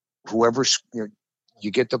 whoever's,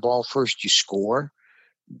 you get the ball first, you score.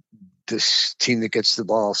 This team that gets the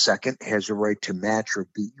ball second has a right to match or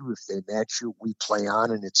beat you. If they match you, we play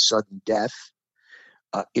on, and it's sudden death.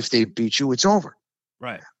 If they beat you, it's over.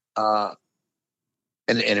 Right. And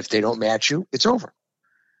if they don't match you, it's over.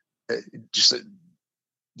 It just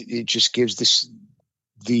gives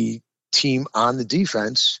the team on the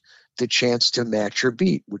defense the chance to match or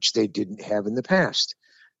beat, which they didn't have in the past.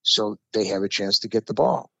 So they have a chance to get the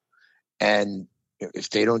ball. And if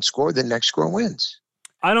they don't score, the next score wins.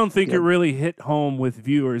 I don't think it really hit home with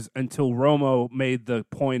viewers until Romo made the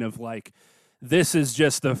point of like, this is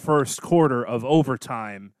just the first quarter of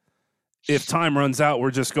overtime. If time runs out,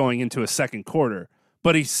 we're just going into a second quarter.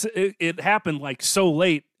 But it happened like so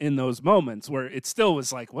late in those moments where it still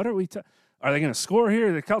was like, what are we? Are they going to score here?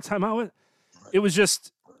 Are they call timeout with? It was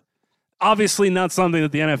just obviously not something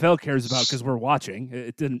that the NFL cares about because we're watching.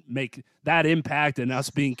 It didn't make that impact and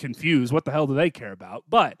us being confused. What the hell do they care about?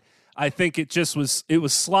 But I think it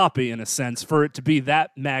was sloppy in a sense for it to be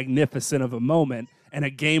that magnificent of a moment and a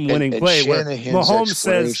game-winning play where Mahomes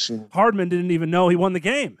says Hardman didn't even know he won the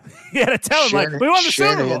game. He had to tell him, we won the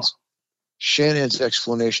Super Bowl. Shanahan's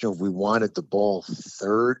explanation of we wanted the ball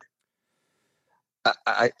third,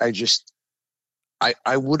 I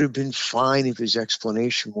I would have been fine if his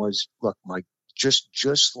explanation was, look, Mike, just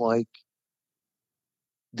like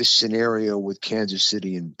the scenario with Kansas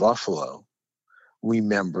City and Buffalo,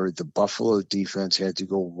 remember the Buffalo defense had to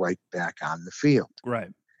go right back on the field. Right.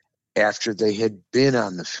 After they had been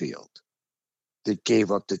on the field that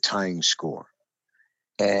gave up the tying score.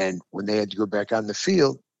 And when they had to go back on the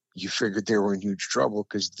field, you figured they were in huge trouble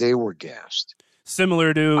because they were gassed.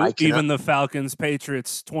 Similar to even the Falcons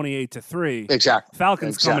Patriots 28-3. Exactly.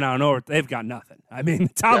 Falcons coming out over, they've got nothing. I mean,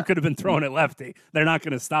 Tom could have been throwing it lefty. They're not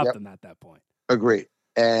going to stop them at that point. Agreed.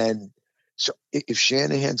 And so if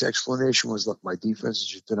Shanahan's explanation was, look, my defense has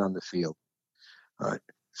just been on the field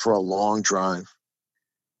for a long drive,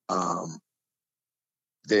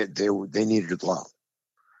 they needed to blow.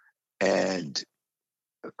 And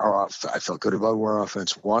I felt good about where our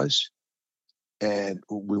offense was, and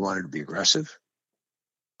we wanted to be aggressive.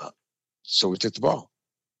 So we took the ball.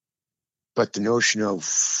 But the notion of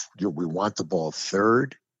we want the ball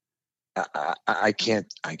third, I can't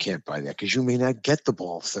buy that, because you may not get the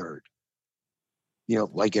ball third.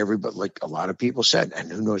 Like a lot of people said,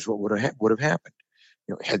 and who knows what would have happened.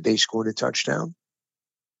 Had they scored a touchdown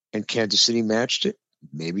and Kansas City matched it,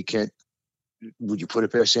 maybe would you put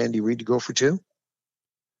it past Andy Reid to go for two?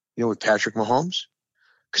 With Patrick Mahomes,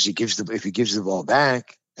 because if he gives the ball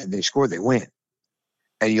back and they score, they win,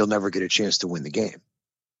 and you'll never get a chance to win the game.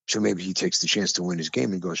 So maybe he takes the chance to win his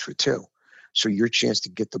game and goes for two. So your chance to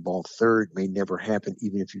get the ball third may never happen,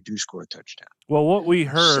 even if you do score a touchdown. Well, what we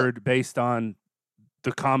heard based on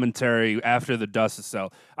the commentary after the dust is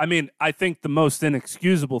settled, I mean, I think the most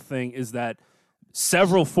inexcusable thing is that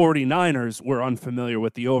several 49ers were unfamiliar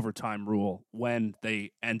with the overtime rule when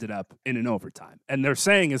they ended up in an overtime. And they're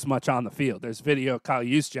saying as much on the field. There's video of Kyle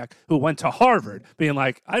Juszczyk, who went to Harvard, being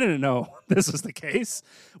like, I didn't know this was the case.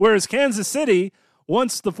 Whereas Kansas City,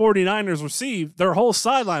 once the 49ers received, their whole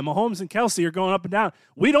sideline, Mahomes and Kelsey are going up and down.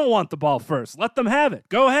 We don't want the ball first. Let them have it.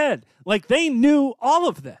 Go ahead. Like, they knew all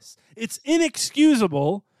of this. It's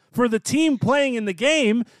inexcusable for the team playing in the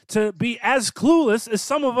game to be as clueless as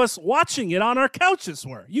some of us watching it on our couches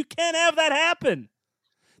were. You can't have that happen.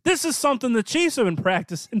 This is something the Chiefs have been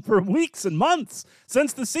practicing for weeks and months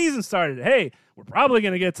since the season started. Hey, we're probably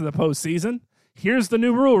going to get to the postseason. Here's the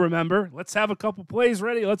new rule, remember. Let's have a couple plays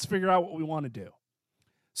ready. Let's figure out what we want to do.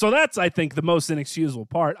 So that's, I think, the most inexcusable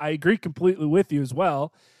part. I agree completely with you as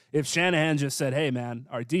well. If Shanahan just said, hey, man,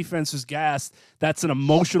 our defense is gassed, that's an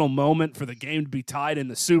emotional moment for the game to be tied in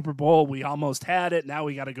the Super Bowl. We almost had it. Now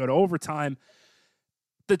we got to go to overtime.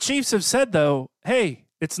 The Chiefs have said, though, hey,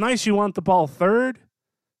 it's nice you want the ball third.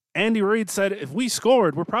 Andy Reid said, if we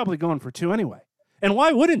scored, we're probably going for two anyway. And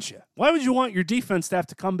why wouldn't you? Why would you want your defense to have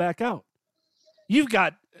to come back out? You've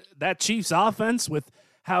got that Chiefs offense with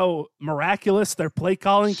how miraculous their play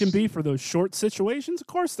calling can be for those short situations. Of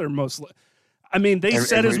course, they're they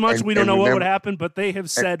said as much. We don't know what would happen, but they have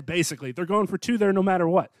said basically they're going for two there no matter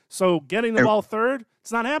what. So getting the ball third,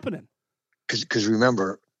 it's not happening. Because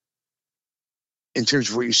remember, in terms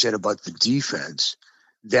of what you said about the defense,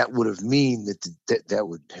 that would have that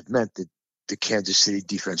would have meant that the Kansas City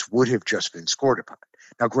defense would have just been scored upon.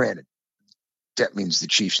 Now, granted, that means the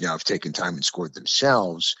Chiefs now have taken time and scored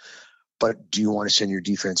themselves. But do you want to send your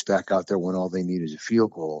defense back out there when all they need is a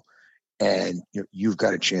field goal? And you've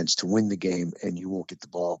got a chance to win the game, and you won't get the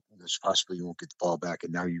ball. There's possibly you won't get the ball back,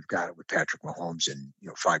 and now you've got it with Patrick Mahomes and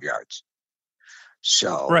 5 yards.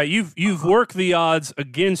 So right, you've worked the odds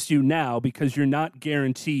against you now because you're not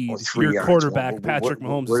guaranteed your quarterback Patrick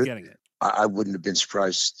Mahomes is getting it. I wouldn't have been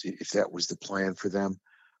surprised if that was the plan for them.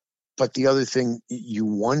 But the other thing you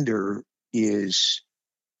wonder is,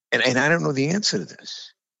 and I don't know the answer to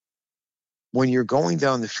this. When you're going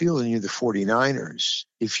down the field and you're the 49ers,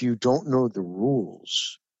 if you don't know the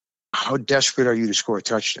rules, how desperate are you to score a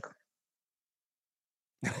touchdown?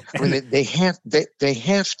 I mean, they have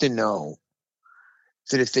to know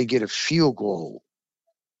that if they get a field goal,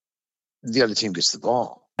 the other team gets the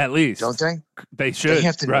ball. At least. Don't they? They should. They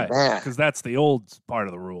have to know that. Because that's the old part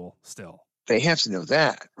of the rule still. They have to know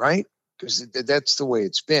that, right? Because that's the way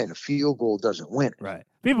it's been. A field goal doesn't win. Right.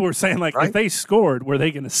 People were saying, if they scored, were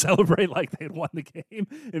they going to celebrate like they had won the game?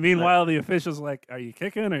 And meanwhile, the officials were like, are you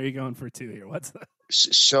kicking or are you going for two here? What's that?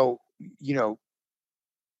 So,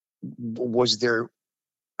 was there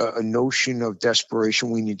a notion of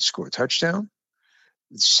desperation? We need to score a touchdown,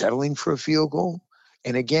 settling for a field goal.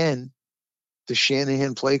 And again, the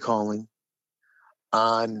Shanahan play calling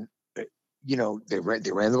on, they ran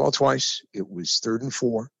the ball twice. It was 3rd and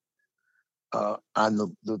 4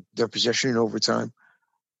 on their possession in overtime.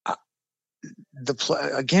 The play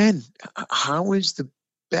again. How is the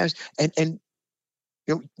best? And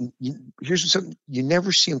Here's something. You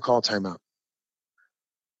never see him call timeout.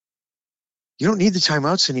 You don't need the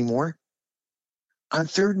timeouts anymore. On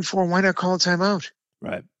 3rd and 4, why not call a timeout?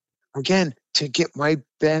 Right. Again, to get my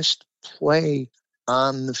best play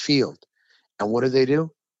on the field. And what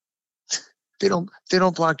do? They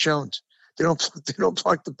don't block Jones. They don't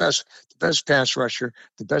block the best pass rusher,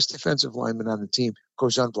 the best defensive lineman on the team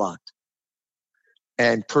goes unblocked.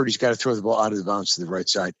 And Purdy's got to throw the ball out of the bounds to the right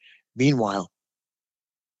side. Meanwhile,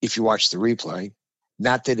 if you watch the replay,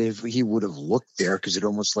 not that if he would have looked there, because it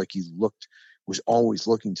almost like was always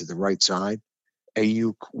looking to the right side.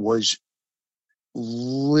 Ayuk was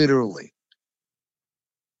literally,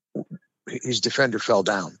 his defender fell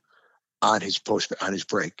down on his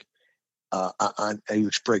break, on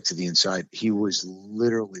Ayuk's break to the inside. He was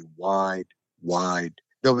literally wide,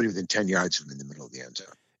 nobody within 10 yards of him in the middle of the end zone.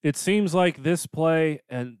 It seems like this play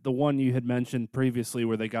and the one you had mentioned previously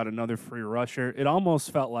where they got another free rusher, it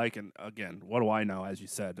almost felt like, and again, what do I know? As you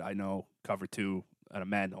said, I know cover 2 and a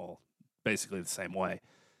manhole basically the same way.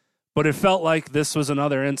 But it felt like this was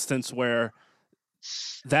another instance where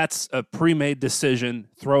that's a pre-made decision,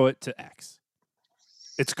 throw it to X.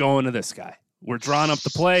 It's going to this guy. We're drawing up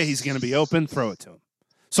the play. He's going to be open, throw it to him.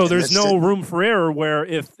 So there's no room for error where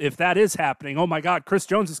if that is happening, oh, my God, Chris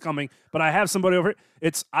Jones is coming, but I have somebody over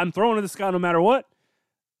here. I'm throwing to this guy no matter what,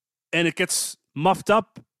 and it gets muffed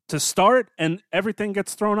up to start, and everything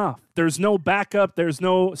gets thrown off. There's no backup. There's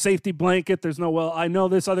no safety blanket. There's no, well, I know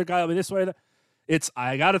this other guy will be this way.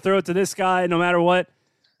 I got to throw it to this guy no matter what,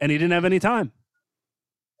 and he didn't have any time.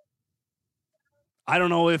 I don't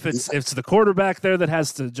know if it's the quarterback there that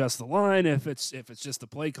has to adjust the line, if it's just the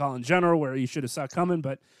play call in general where you should have saw coming,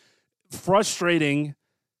 but frustrating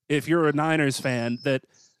if you're a Niners fan that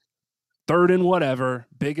 3rd and whatever,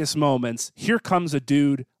 biggest moments, here comes a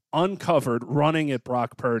dude uncovered running at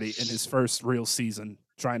Brock Purdy in his first real season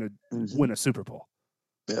trying to win a Super Bowl.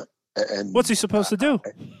 Yeah. And what's he supposed to do?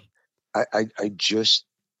 I just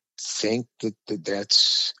think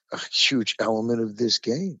that's a huge element of this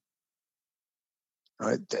game.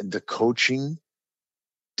 Right? The coaching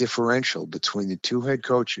differential between the 2 head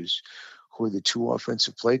coaches, who are the 2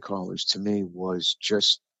 offensive play callers, to me was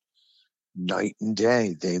just night and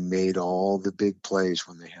day. They made all the big plays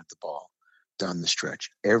when they had the ball down the stretch.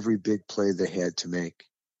 Every big play they had to make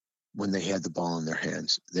when they had the ball in their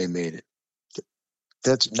hands, they made it.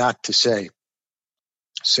 That's not to say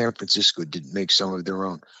San Francisco didn't make some of their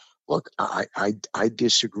own. Look, I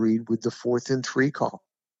disagreed with the 4th and 3 call,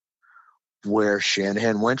 where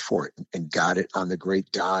Shanahan went for it and got it on the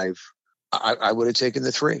great dive. I would have taken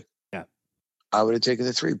the 3. Yeah, I would have taken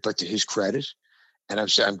the 3. But to his credit, and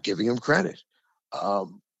I'm giving him credit. I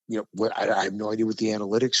have no idea what the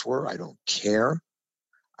analytics were. I don't care.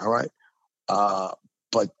 All right,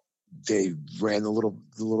 but they ran the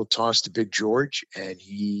little toss to Big George, and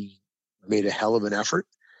he made a hell of an effort.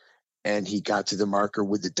 And he got to the marker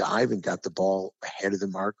with the dive and got the ball ahead of the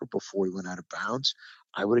marker before he went out of bounds.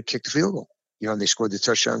 I would have kicked the field goal, and they scored the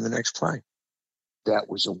touchdown in the next play. That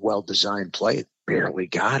was a well-designed play. It barely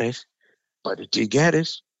got it, but it did get it.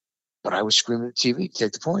 But I was screaming at the TV,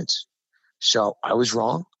 take the points. So I was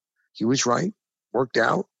wrong. He was right. Worked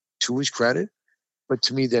out to his credit. But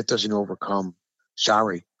to me, that doesn't overcome,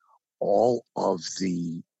 all of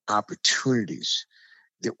the opportunities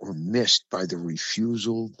that were missed by the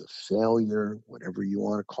refusal, the failure, whatever you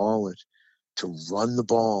want to call it, to run the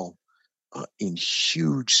ball in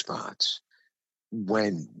huge spots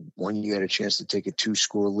when you had a chance to take a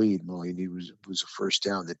 2-score lead. All you need was a first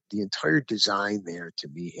down. That the entire design there to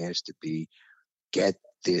me has to be get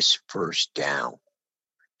this first down.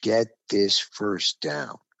 Get this first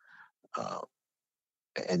down.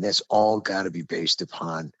 And that's all got to be based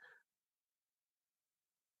upon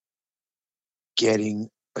getting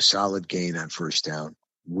a solid gain on first down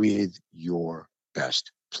with your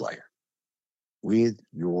best player. With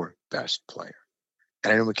your best player.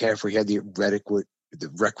 And I know McCaffrey had the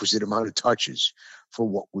requisite amount of touches for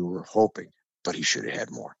what we were hoping, but he should have had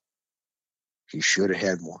more. He should have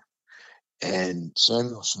had more. And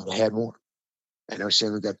Samuel should have had more. I know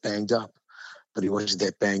Samuel got banged up, but he wasn't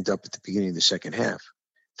that banged up at the beginning of the second half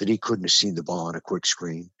that he couldn't have seen the ball on a quick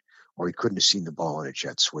screen, or he couldn't have seen the ball on a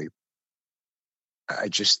jet sweep.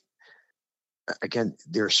 Again,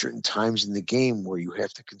 there are certain times in the game where you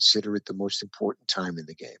have to consider it the most important time in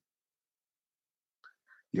the game.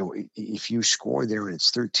 If you score there and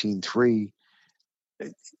it's 13-3,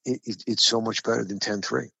 it's so much better than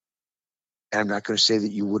 10-3. And I'm not going to say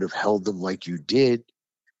that you would have held them like you did,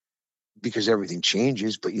 because everything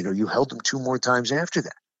changes, but you held them 2 more times after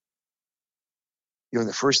that.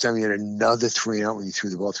 the first time you had another 3-and-out when you threw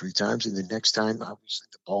the ball 3 times, and the next time, obviously,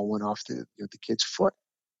 the ball went off the kid's foot.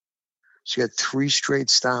 So you had 3 straight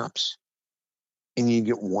stops, and you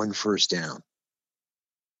get 1 first down.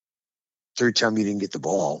 Third time you didn't get the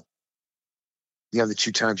ball. The other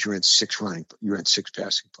 2 times you ran 6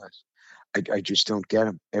 passing plays. I just don't get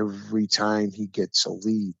him. Every time he gets a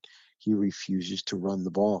lead, he refuses to run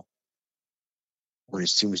the ball when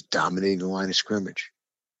his team was dominating the line of scrimmage.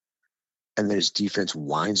 And then his defense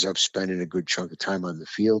winds up spending a good chunk of time on the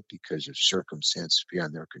field because of circumstances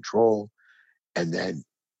beyond their control. And then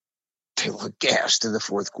they look gassed in the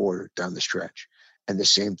fourth quarter down the stretch. And the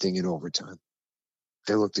same thing in overtime.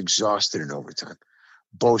 They looked exhausted in overtime.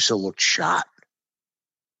 Bosa looked shot.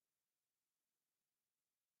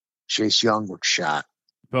 Chase Young looked shot.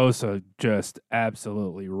 Bosa just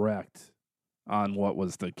absolutely wrecked on what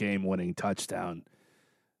was the game-winning touchdown.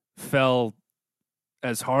 Fell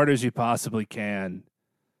as hard as you possibly can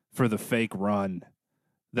for the fake run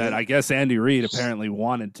that I guess Andy Reid apparently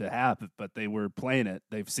wanted to have, but they were playing it.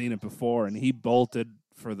 They've seen it before, and he bolted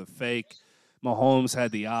for the fake. Mahomes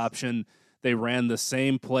had the option. They ran the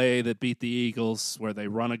same play that beat the Eagles, where they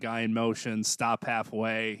run a guy in motion, stop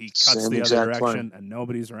halfway, he cuts the other direction, and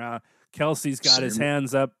nobody's around. Kelsey's got his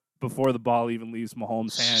hands up before the ball even leaves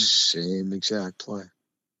Mahomes' hand. Same exact play.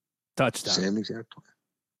 Touchdown. Same exact play.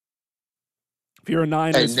 If you're a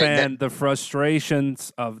Niners fan, the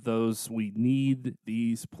frustrations of those, we need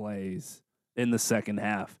these plays in the second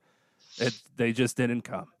half. They just didn't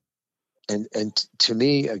come. And to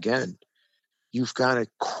me, again, you've got a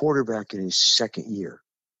quarterback in his second year,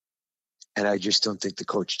 and I just don't think the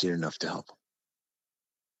coach did enough to help him.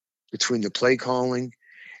 Between the play calling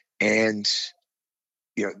and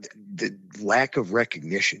the lack of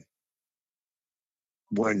recognition,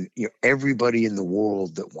 when everybody in the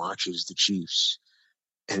world that watches the Chiefs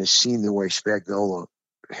and has seen the way Spagnuolo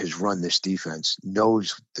has run this defense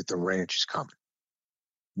knows that the ranch is coming.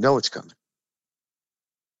 Know it's coming.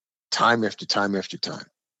 Time after time after time.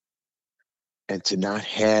 And to not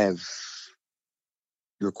have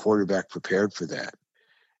your quarterback prepared for that,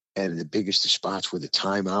 and the biggest of spots with a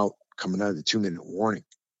timeout coming out of the 2-minute warning,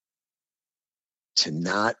 to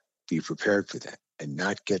not be prepared for that and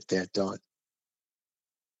not get that done.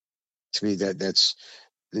 To me, that's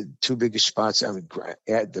the 2 biggest spots. I mean,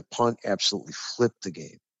 the punt absolutely flipped the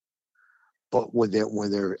game. But when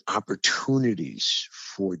there are opportunities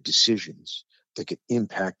for decisions that could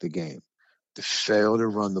impact the game, the fail to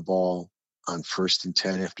run the ball on 1st and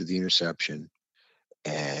 10 after the interception,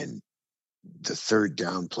 and the 3rd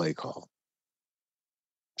down play call,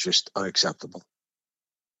 just unacceptable.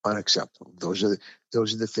 Unacceptable. Those are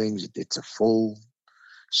the things. It's a full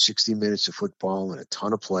 60 minutes of football and a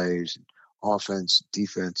ton of plays, and offense,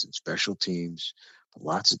 defense, and special teams. But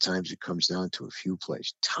lots of times it comes down to a few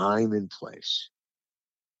plays. Time and place.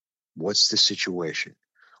 What's the situation?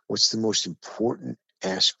 What's the most important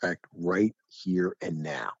aspect right here and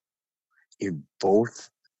now? In both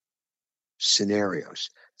scenarios,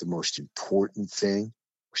 the most important thing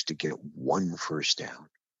was to get 1 first down.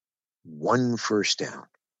 1 first down.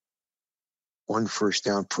 1 first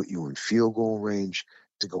down put you in field goal range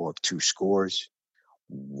to go up 2 scores.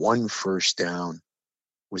 1 first down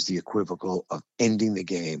was the equivalent of ending the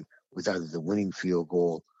game with either the winning field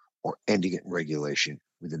goal or ending it in regulation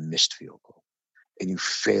with a missed field goal. And you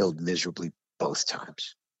failed miserably both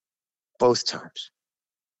times. Both times.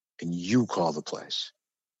 And you call the plays.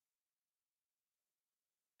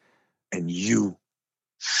 And you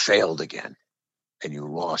failed again. And you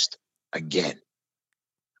lost again.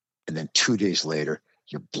 And then 2 days later,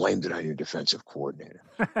 you blamed it on your defensive coordinator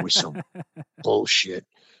with some bullshit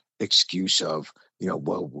excuse of,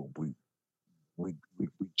 well, we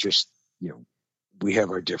just, we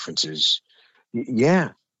have our differences. Yeah.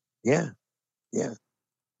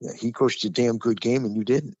 He coached a damn good game and you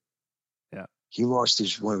didn't. Yeah. He lost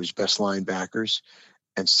one of his best linebackers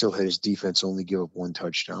and still had his defense only give up 1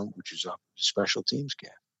 touchdown, which is up the special teams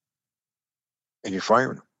gap. And you're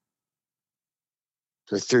firing him.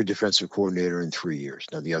 The 3rd defensive coordinator in 3 years.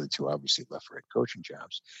 Now, the other 2 obviously left for head coaching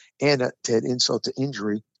jobs. And to add insult to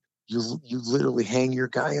injury, you literally hang your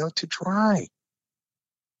guy out to dry.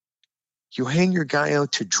 You hang your guy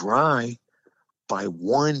out to dry by,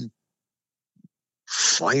 1,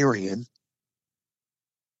 firing him,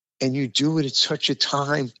 and you do it at such a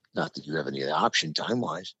time, not that you have any option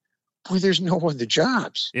time-wise, where there's no other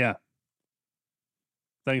jobs. Yeah.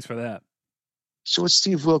 Thanks for that. So what's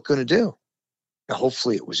Steve Wilk going to do? Now,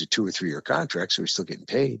 hopefully it was a 2 or 3 year contract, so he's still getting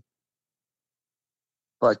paid.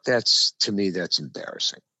 But to me, that's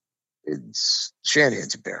embarrassing.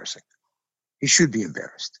 Shanahan's embarrassing. He should be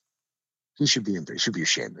embarrassed. He should be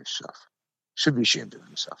ashamed of himself. Should be ashamed of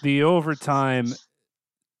himself. The overtime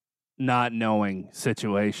not knowing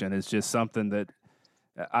situation is just something that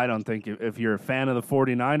I don't think if you're a fan of the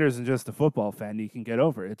 49ers and just a football fan, you can get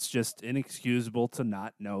over. It's just inexcusable to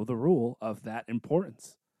not know the rule of that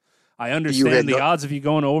importance. I understand the odds of you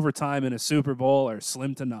going to overtime in a Super Bowl are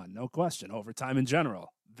slim to none. No question. Overtime in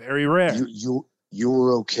general, very rare. You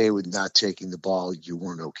were okay with not taking the ball. You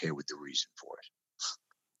weren't okay with the reason for it.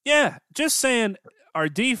 Yeah, just saying our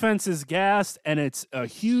defense is gassed, and it's a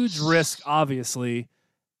huge risk, obviously,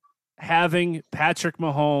 having Patrick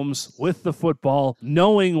Mahomes with the football,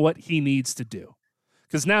 knowing what he needs to do.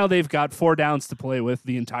 Because now they've got 4 downs to play with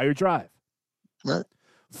the entire drive. Right.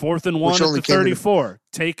 4th and 1 at the 34.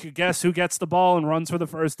 Take a guess who gets the ball and runs for the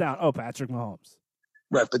first down. Oh, Patrick Mahomes.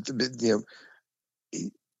 Right, but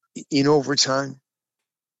in overtime,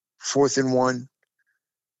 4th and 1,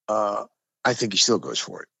 I think he still goes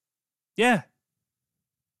for it. Yeah.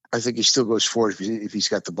 I think he still goes for it if he's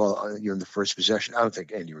got the ball. You're in the first possession. I don't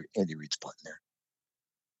think Andy Reid's punting there.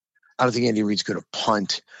 I don't think Andy Reid's going to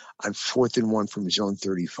punt on 4th and 1 from his own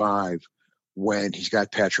 35 when he's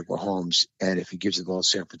got Patrick Mahomes, and if he gives the ball to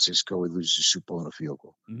San Francisco, he loses the Super Bowl in a field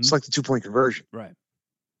goal. Mm-hmm. It's like the 2-point conversion. Right.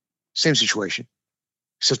 Same situation,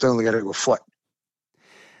 except they only got to go a foot.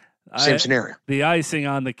 Same scenario. The icing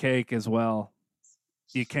on the cake as well.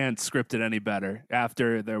 You can't script it any better.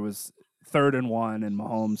 After there was 3rd and 1, and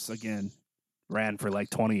Mahomes again ran for like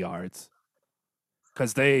 20 yards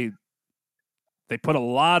because they put a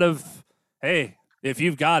lot of, hey, if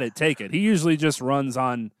you've got it, take it. He usually just runs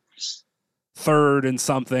on 3rd and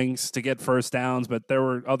somethings to get first downs, but there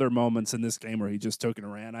were other moments in this game where he just took it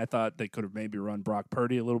and ran. I thought they could have maybe run Brock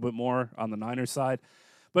Purdy a little bit more on the Niners side,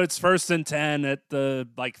 but it's 1st and 10 at the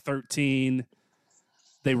 13.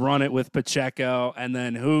 They run it with Pacheco, and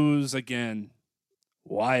then who's again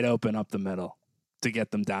wide open up the middle to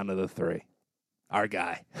get them down to the 3? Our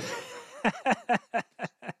guy.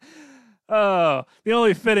 Oh, the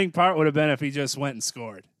only fitting part would have been if he just went and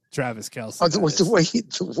scored. Travis Kelce. Oh,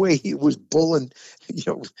 the way he was bullying,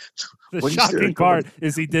 The shocking part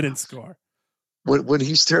is he didn't score. When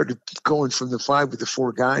he started going from the 5 with the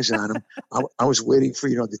 4 guys on him, I was waiting for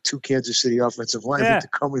the 2 Kansas City offensive linemen to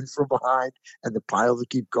come in from behind and the pile to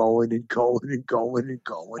keep going and going and going and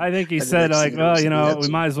going. I think he said we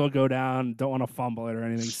might as well go down. Don't want to fumble it or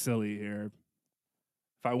anything silly here.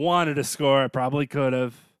 If I wanted to score, I probably could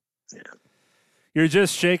have. Yeah. You're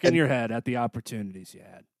just shaking your head at the opportunities you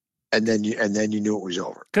had, and then you knew it was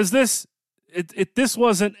over. Because this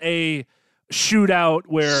wasn't a shootout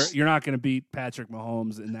where you're not going to beat Patrick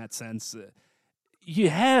Mahomes in that sense. You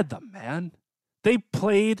had them, man. They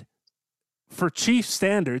played, for Chiefs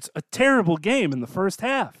standards, a terrible game in the first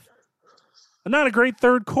half. And not a great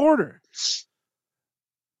third quarter.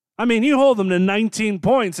 I mean, you hold them to 19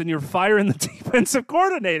 points and you're firing the defensive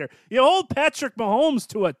coordinator. You hold Patrick Mahomes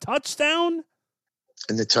to a touchdown?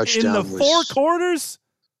 And the touchdown in the 4 quarters?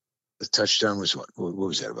 The touchdown was what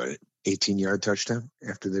was that, about an 18-yard touchdown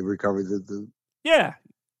after they recovered the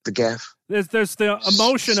gaff? There's the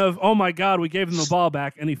emotion of, oh, my God, we gave him the ball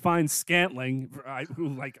back, and he finds Scantling,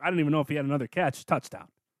 who, I don't even know if he had another catch, touchdown.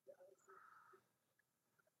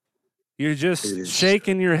 You're just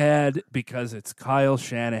shaking your head because it's Kyle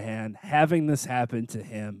Shanahan having this happen to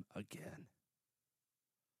him again.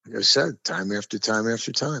 Like I said, time after time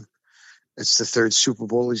after time. It's the 3rd Super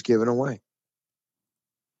Bowl he's given away.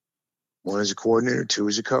 1 as a coordinator, 2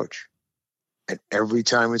 as a coach. And every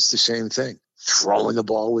time it's the same thing, throwing the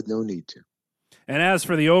ball with no need to. And as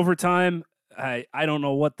for the overtime, I don't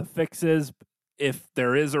know what the fix is. If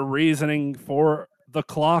there is a reasoning for the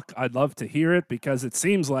clock, I'd love to hear it because it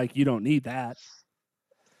seems like you don't need that.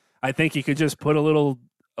 I think you could just put a little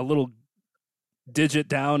digit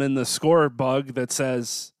down in the score bug that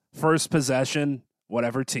says first possession,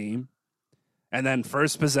 whatever team, and then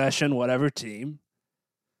first possession, whatever team.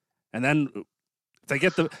 And then they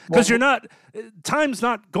get because time's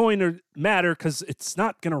not going to matter because it's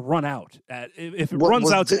not going to run out. If it runs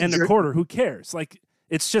out to end a quarter, who cares?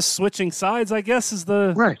 It's just switching sides, I guess, is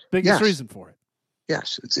the biggest reason for it.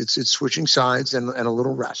 Yes, it's switching sides and a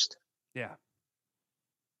little rest. Yeah.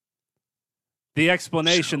 The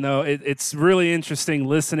explanation, though, it's really interesting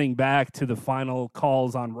listening back to the final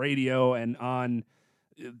calls on radio and on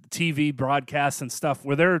TV broadcasts and stuff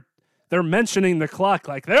where they're mentioning the clock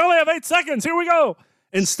like they only have 8 seconds. Here we go.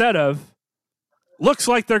 Instead of looks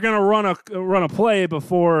like they're going to run a play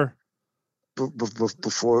before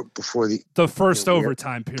the first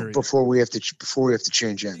overtime period. Before we have to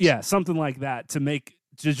change ends. Yeah, something like that to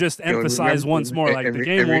just emphasize once more the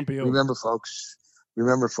game won't be over.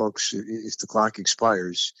 Remember, folks, if the clock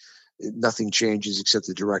expires, nothing changes except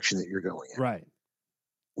the direction that you're going in. Right.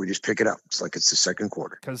 We just pick it up. It's like it's the second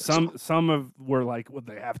quarter. Because some were like, well,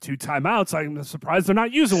 they have 2 timeouts. I'm surprised they're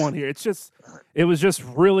not using one here. It's just, it was just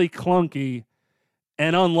really clunky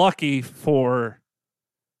and unlucky for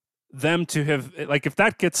them to have, like, if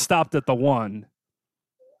that gets stopped at the 1,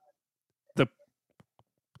 the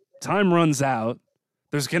time runs out.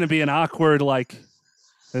 There's going to be an awkward, like,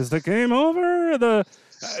 is the game over?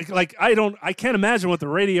 I can't imagine what the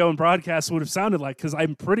radio and broadcast would have sounded like, because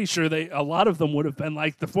I'm pretty sure a lot of them would have been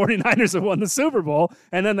like, the 49ers have won the Super Bowl,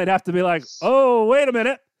 and then they'd have to be like, oh, wait a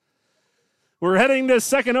minute, we're heading to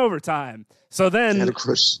second overtime. So then, and of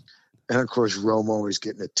course, Romo is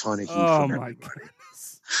getting a ton of heat. Oh my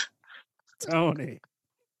goodness, Tony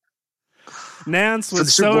Nance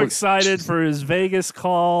was so excited for his Vegas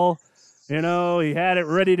call. He had it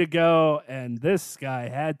ready to go, and this guy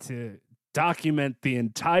had to document the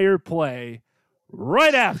entire play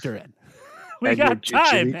right after it. We got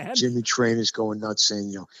time, man. Jimmy Train is going nuts,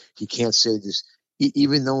 saying, he can't say this,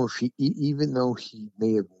 even though he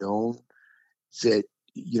may have known that,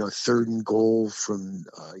 3rd and goal from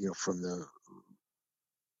the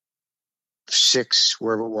 6,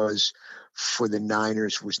 wherever it was, for the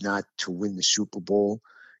Niners was not to win the Super Bowl.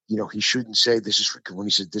 He shouldn't say this is for, when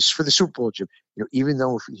he said this is for the Super Bowl, Jim. Even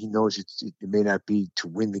though if he knows it may not be to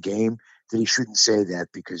win the game, that he shouldn't say that,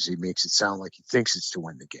 because he makes it sound like he thinks it's to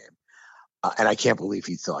win the game. And I can't believe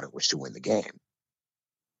he thought it was to win the game.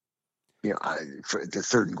 For the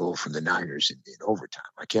 3rd and goal from the Niners in overtime,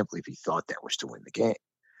 I can't believe he thought that was to win the game.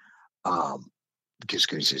 Because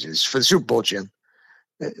he says it's for the Super Bowl, Jim.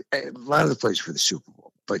 A lot of the plays for the Super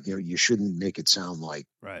Bowl, but you shouldn't make it sound like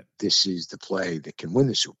this is the play that can win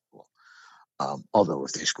the Super Bowl. Although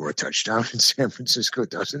if they score a touchdown and San Francisco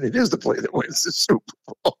doesn't, it is the play that wins the Super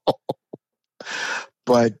Bowl.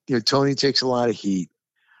 But Tony takes a lot of heat.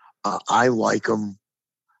 I like him.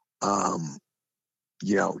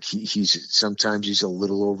 Sometimes he's a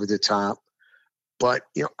little over the top, but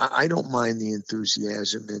I don't mind the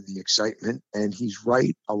enthusiasm and the excitement, and he's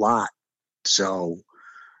right a lot. So,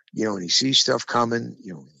 and he sees stuff coming.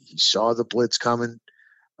 He saw the blitz coming.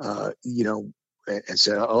 And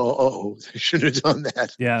said, "Oh, they should have done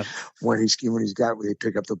that." Yeah. When they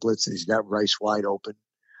pick up the blitz and he's got Rice wide open,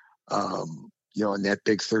 in that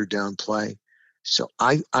big 3rd down play. So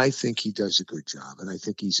I think he does a good job, and I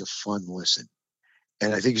think he's a fun listen,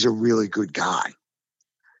 and I think he's a really good guy.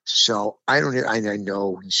 So I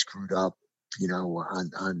know he screwed up,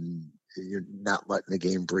 on not letting the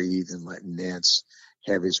game breathe and letting Nance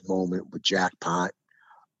have his moment with Jackpot.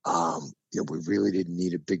 We really didn't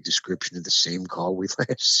need a big description of the same call we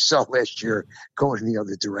saw last year going in the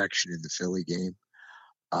other direction in the Philly game.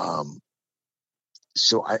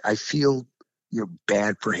 So I feel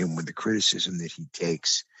bad for him with the criticism that he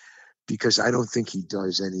takes, because I don't think he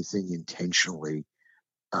does anything intentionally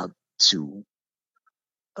to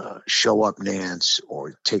show up Nance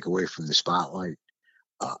or take away from the spotlight.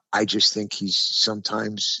 I just think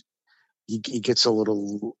sometimes he gets a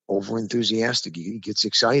little over enthusiastic. He gets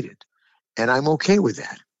excited. And I'm okay with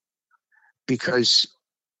that, because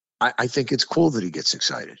I think it's cool that he gets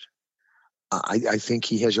excited. I think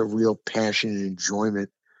he has a real passion and enjoyment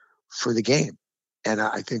for the game. And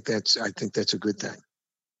I think that's a good thing.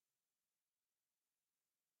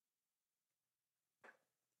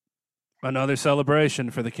 Another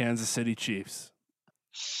celebration for the Kansas City Chiefs.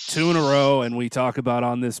 2 in a row, and we talk about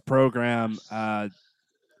on this program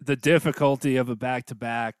the difficulty of a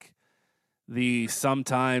back-to-back, the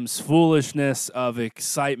sometimes foolishness of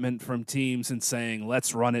excitement from teams and saying,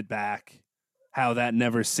 let's run it back, how that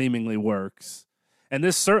never seemingly works. And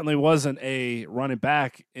this certainly wasn't a run it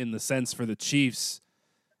back in the sense for the Chiefs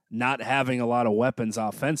not having a lot of weapons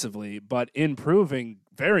offensively, but improving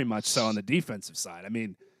very much so on the defensive side. I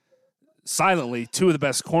mean, silently, 2 of the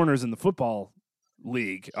best corners in the football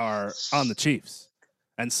league are on the Chiefs.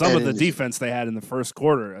 And some of the defense they had in the first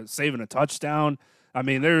quarter, saving a touchdown. I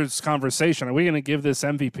mean, there's conversation. Are we going to give this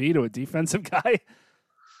MVP to a defensive guy?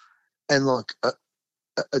 And look,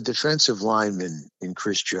 a defensive lineman in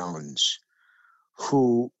Chris Jones,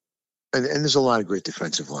 who, and there's a lot of great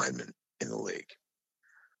defensive linemen in the league,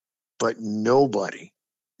 but nobody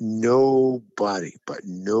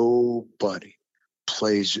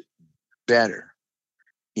plays better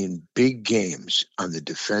in big games on the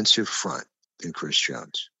defensive front than Chris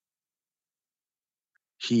Jones.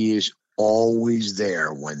 He is always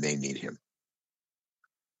there when they need him.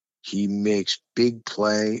 He makes big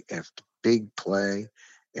play after big play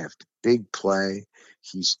after big play.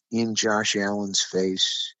 He's in Josh Allen's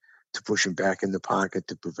face to push him back in the pocket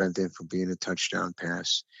to prevent him from being a touchdown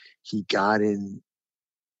pass. He got in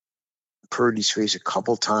Purdy's face a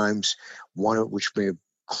couple times, one of which may have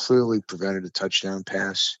clearly prevented a touchdown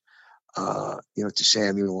pass, to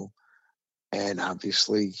Samuel. And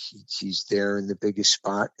obviously, he's there in the biggest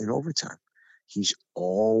spot in overtime. He's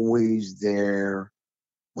always there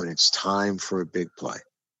when it's time for a big play.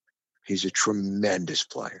 He's a tremendous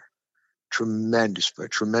player,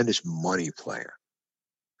 tremendous money player.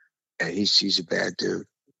 And he's a bad dude.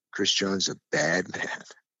 Chris Jones, a bad man.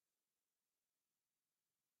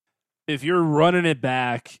 If you're running it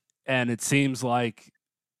back and it seems like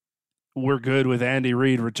we're good with Andy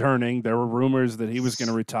Reid returning, there were rumors that he was going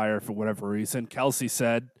to retire for whatever reason. Kelsey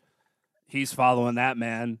said he's following that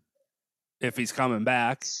man if he's coming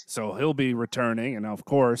back, so he'll be returning. And, of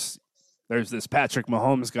course, there's this Patrick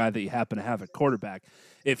Mahomes guy that you happen to have at quarterback.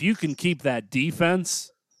 If you can keep that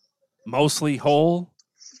defense mostly whole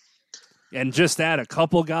and just add a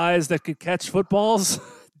couple guys that could catch footballs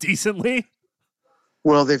decently.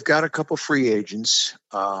 Well, they've got a couple free agents.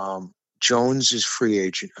 Jones is free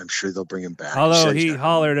agent. I'm sure they'll bring him back. Although he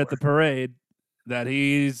hollered at the parade that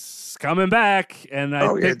he's coming back, and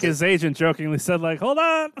I think his agent jokingly said, like, hold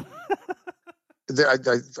on.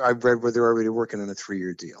 I read where they're already working on a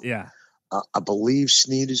 3-year deal. Yeah. I believe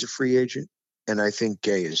Snead is a free agent, and I think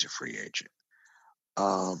Gay is a free agent,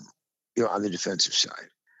 on the defensive side.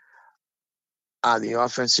 On the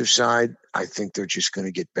offensive side, I think they're just going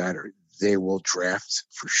to get better. They will draft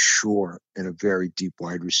for sure in a very deep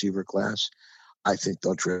wide receiver class. I think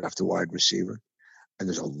they'll draft a wide receiver, and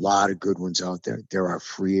there's a lot of good ones out there. There are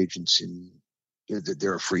free agents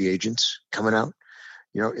coming out,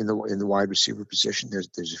 in the wide receiver position.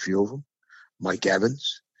 There's a few of them. Mike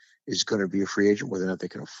Evans is going to be a free agent. Whether or not they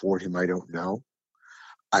can afford him, I don't know.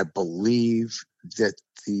 I believe that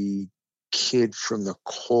the kid from the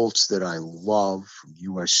Colts that I love from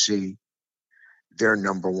USC, their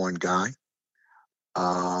number one guy,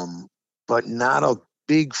 but not a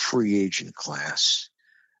big free agent class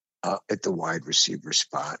at the wide receiver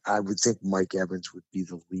spot. I would think Mike Evans would be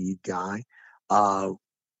the lead guy.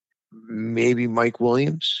 Maybe Mike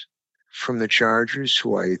Williams from the Chargers,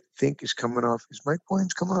 who I think is coming off. Is Mike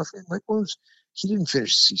Williams coming off? Mike Williams, he didn't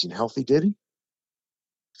finish the season healthy, did he? I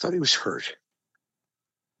thought he was hurt.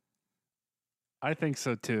 I think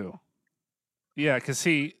so, too. Yeah, because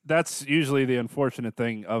that's usually the unfortunate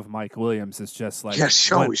thing of Mike Williams. Is just like, yes,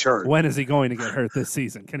 he's always hurt. When is he going to get hurt this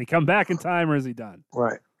season? Can he come back in time, or is he done?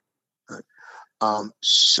 Right.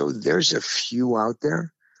 So there's a few out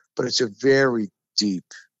there, but it's a very deep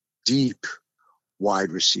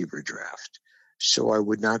wide receiver draft. So I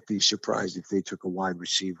would not be surprised if they took a wide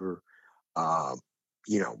receiver,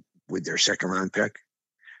 with their second round pick.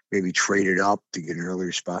 Maybe trade it up to get an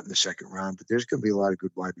earlier spot in the second round. But there's going to be a lot of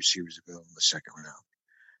good wide receivers available in the second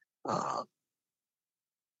round.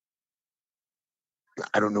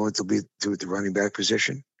 I don't know what they'll do at the running back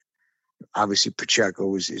position. Obviously,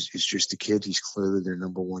 Pacheco is just a kid. He's clearly their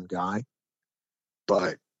number one guy.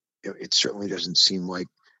 But it certainly doesn't seem like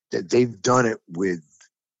that they've done it with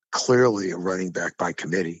clearly a running back by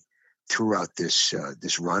committee throughout this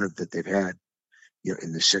run that they've had.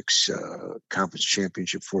 In the 6 conference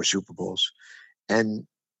championship, 4 Super Bowls. And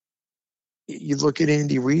you look at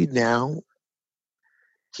Andy Reid now,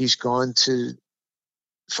 he's gone to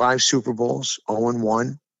 5 Super Bowls,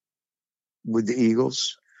 0-1 with the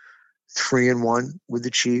Eagles, 3-1 with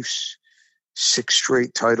the Chiefs, 6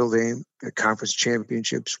 straight title game conference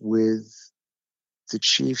championships with the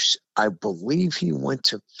Chiefs. I believe he went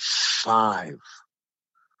to 5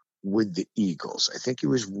 with the Eagles. I think he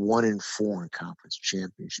was 1-4 in conference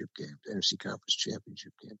championship games, NFC conference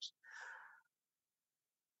championship games.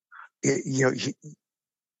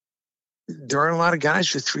 There aren't a lot of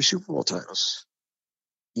guys with 3 Super Bowl titles.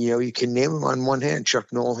 You can name them on one hand.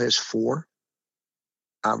 Chuck Noll has 4.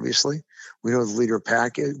 Obviously, we know the leader of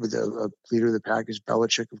pack is with the leader of the pack is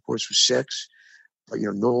Belichick, of course, was 6. But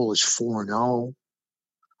Noll is 4-0.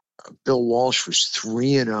 Bill Walsh was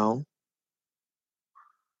 3-0.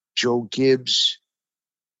 Joe Gibbs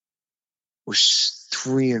was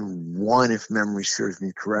 3-1, if memory serves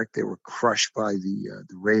me correct. They were crushed by the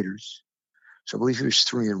Raiders. So I believe he was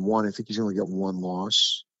 3-1. I think he's only got 1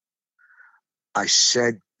 loss. I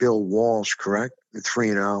said Bill Walsh, correct? The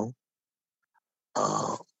 3-0.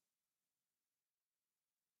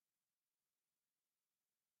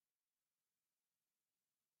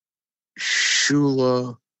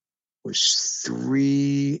 Shula was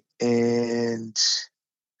 3 and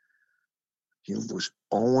he was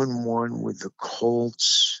 0-1 with the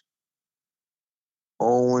Colts,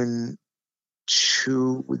 0-2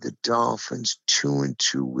 with the Dolphins,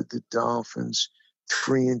 2-2 with the Dolphins,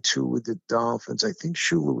 3-2 with the Dolphins. I think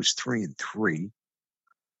Shula was 3-3.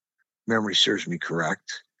 memory serves me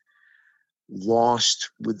correct.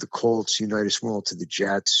 Lost with the Colts, Unitas World to the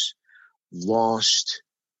Jets. Lost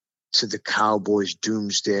to the Cowboys,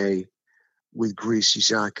 Doomsday, with Greasy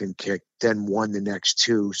Zonkin kick. Then won the next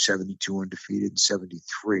two, 72 undefeated,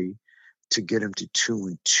 73, to get him to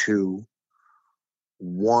 2-2.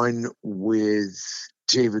 One with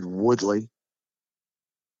David Woodley.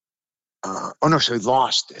 He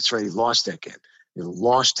lost. That's right. He lost that game. They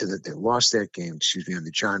lost that game, on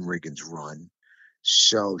the John Riggins run.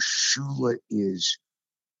 So Shula is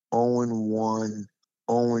 0-1,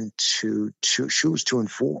 0-2. Shula's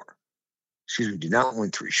 2-4. Did not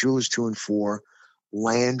win 3. Shula's 2-4.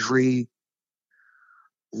 Landry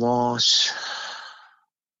loss,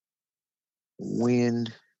 win,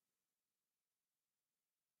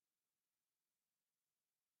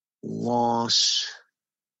 loss,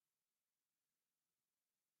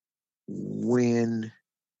 win.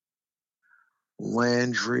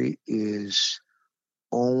 Landry is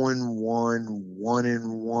 0-1,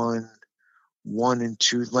 1-1,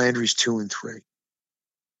 1-2. Landry's 2-3.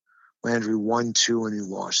 Landry won 2 and he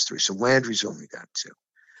lost 3. So Landry's only got 2.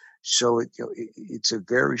 So it's a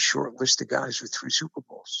very short list of guys with 3 Super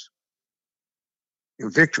Bowls,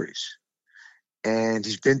 victories, and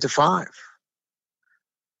he's been to 5.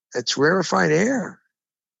 That's rarefied air.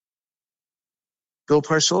 Bill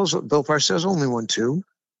Parcells only won 2.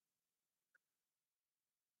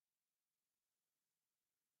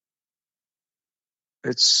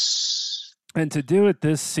 And to do it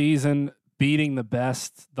this season, beating the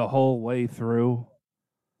best the whole way through,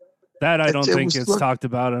 that I don't think it's talked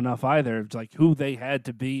about enough either. It's like who they had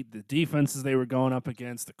to beat, the defenses they were going up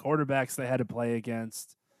against, the quarterbacks they had to play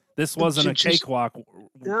against. This wasn't a cakewalk.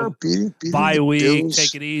 Bye week,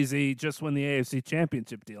 take it easy, just win the AFC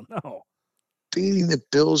Championship deal. No. Beating the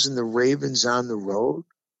Bills and the Ravens on the road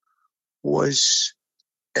was,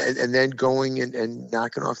 and then going and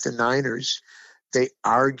knocking off the Niners, they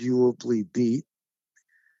arguably beat.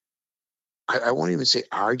 I won't even say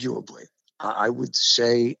arguably. I would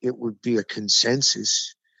say it would be a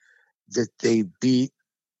consensus that they beat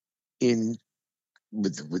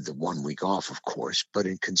with the 1 week off, of course, but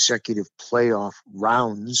in consecutive playoff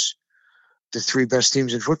rounds, the 3 best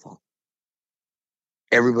teams in football.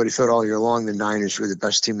 Everybody thought all year long the Niners were the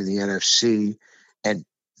best team in the NFC and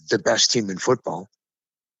the best team in football.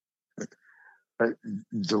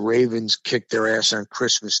 The Ravens kicked their ass on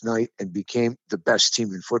Christmas night and became the best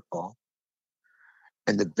team in football.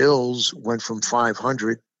 And the Bills went from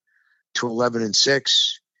 500 to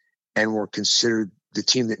 11-6 and were considered the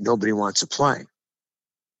team that nobody wants to play.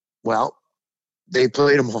 Well, they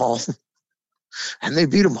played them all, and they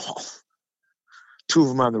beat them all. 2 of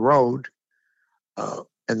them on the road, and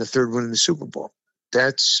the 3rd one in the Super Bowl.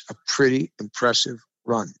 That's a pretty impressive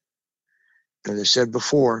run. And as I said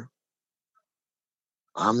before,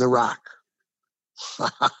 I'm the Rock.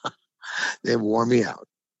 They wore me out.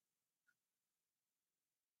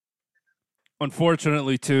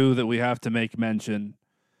 Unfortunately, too, that we have to make mention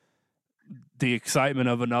the excitement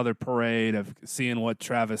of another parade, of seeing what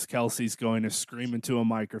Travis Kelce's going to scream into a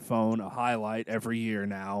microphone, a highlight every year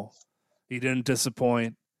now. He didn't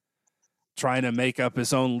disappoint, trying to make up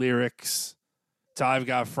his own lyrics to I've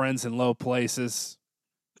Got Friends in Low Places.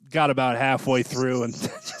 Got about halfway through and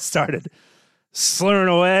just started slurring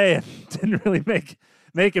away and didn't really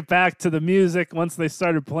make it back to the music once they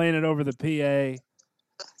started playing it over the PA.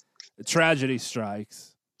 The tragedy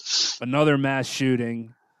strikes. Another mass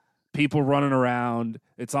shooting. People running around.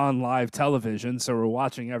 It's on live television, so we're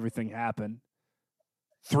watching everything happen.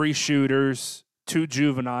 3 shooters, 2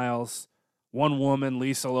 juveniles, 1 woman,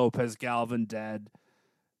 Lisa Lopez Galvin, dead.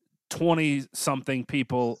 20-something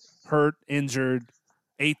people hurt, injured.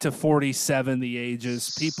 8 to 47 the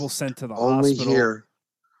ages. People sent to the hospital.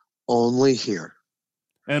 Only here.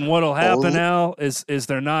 And what'll happen, Al, is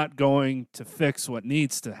they're not going to fix what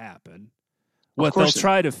needs to happen. What they'll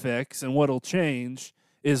try to fix and what'll change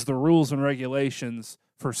is the rules and regulations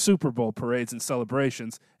for Super Bowl parades and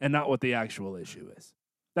celebrations, and not what the actual issue is.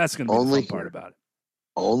 That's going to be the fun part about it.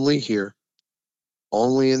 Only here,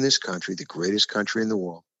 only in this country, the greatest country in the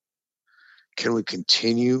world, can we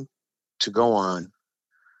continue to go on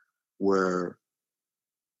where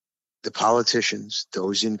the politicians,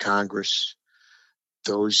 those in Congress,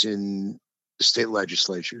 those in the state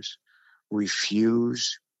legislatures,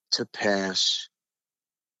 refuse to pass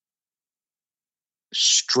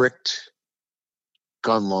strict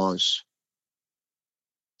gun laws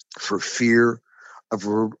for fear of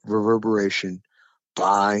reverberation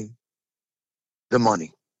by the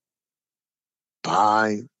money,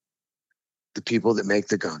 by the people that make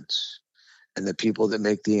the guns and the people that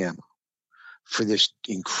make the ammo, for this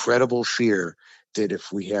incredible fear that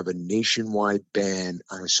if we have a nationwide ban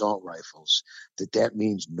on assault rifles, that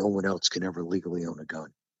means no one else can ever legally own a gun.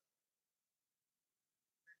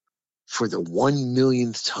 For the 1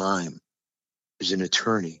 millionth time, as an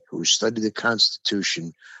attorney who has studied the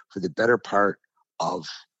Constitution for the better part of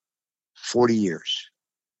 40 years,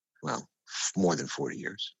 well, more than 40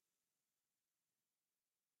 years,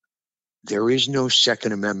 there is no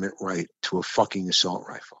Second Amendment right to a fucking assault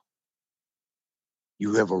rifle.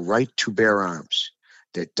 You have a right to bear arms.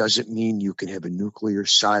 That doesn't mean you can have a nuclear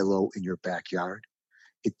silo in your backyard.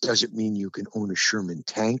 It doesn't mean you can own a Sherman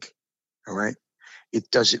tank, all right? It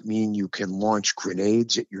doesn't mean you can launch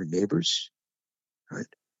grenades at your neighbors, right?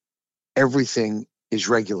 Everything is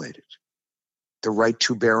regulated. The right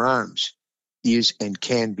to bear arms is and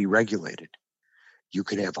can be regulated. You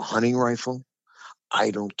can have a hunting rifle.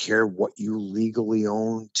 I don't care what you legally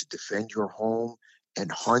own to defend your home and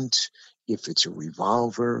hunt, if it's a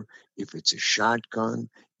revolver, if it's a shotgun,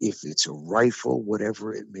 if it's a rifle,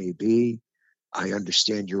 whatever it may be. I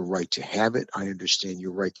understand your right to have it. I understand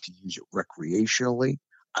your right to use it recreationally.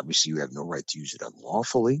 Obviously, you have no right to use it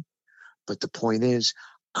unlawfully. But the point is,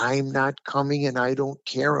 I'm not coming and I don't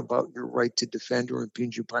care about your right to defend or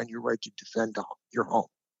impinge upon your right to defend your home.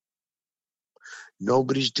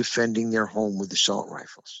 Nobody's defending their home with assault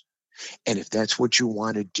rifles. And if that's what you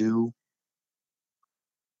want to do,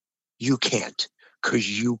 you can't, because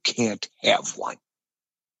you can't have one.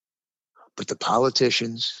 But the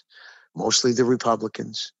politicians, mostly the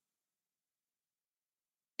Republicans,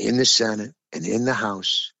 in the Senate and in the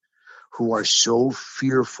House, who are so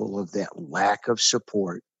fearful of that lack of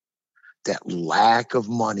support, that lack of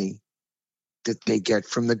money that they get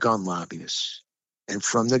from the gun lobbyists and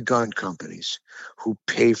from the gun companies who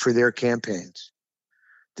pay for their campaigns,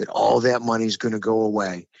 that all that money is going to go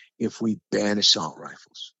away if we ban assault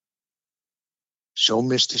rifles. So,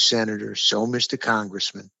 Mr. Senator, so, Mr.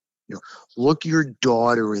 Congressman, look your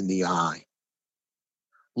daughter in the eye.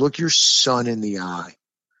 Look your son in the eye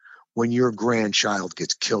when your grandchild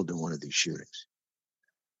gets killed in one of these shootings.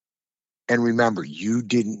 And remember, you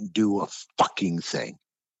didn't do a fucking thing,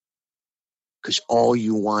 because all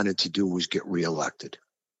you wanted to do was get reelected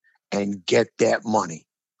and get that money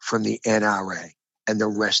from the NRA and the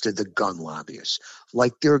rest of the gun lobbyists,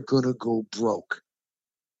 like they're going to go broke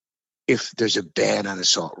if there's a ban on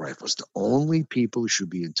assault rifles. The only people who should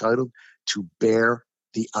be entitled to bear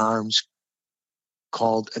the arms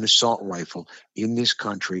called an assault rifle in this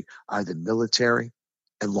country are the military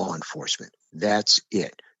and law enforcement. That's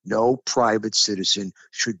it. No private citizen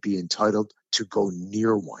should be entitled to go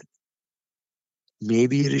near one.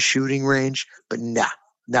 Maybe at a shooting range, but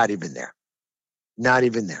not even there. Not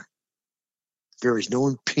even there. There is no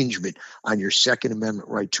impingement on your Second Amendment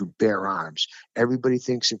right to bear arms. Everybody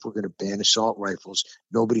thinks if we're going to ban assault rifles,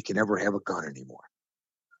 nobody can ever have a gun anymore.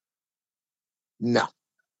 No.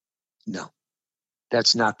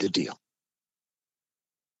 That's not the deal.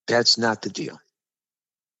 That's not the deal.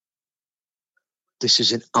 This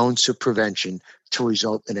is an ounce of prevention to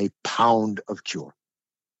result in a pound of cure.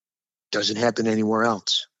 Doesn't happen anywhere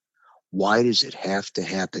else. Why does it have to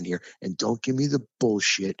happen here? And don't give me the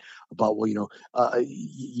bullshit about,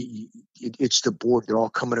 it's the board. They're all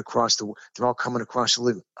coming across the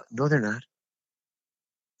living. No, they're not.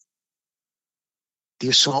 The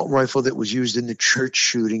assault rifle that was used in the church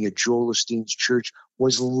shooting at Joel Osteen's church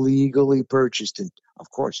was legally purchased, in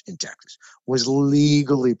Texas, was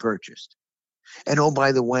legally purchased. And oh,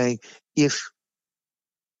 by the way, if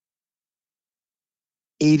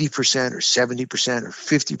 80% or 70% or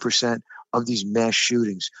 50% of these mass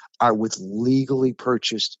shootings are with legally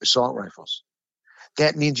purchased assault rifles,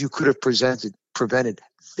 that means you could have prevented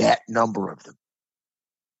that number of them.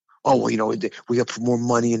 Oh, well, we have more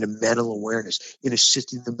money into mental awareness, in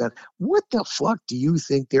assisting the men. What the fuck do you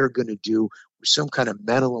think they're going to do with some kind of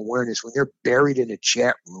mental awareness when they're buried in a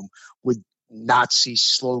chat room with Nazi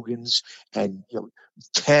slogans and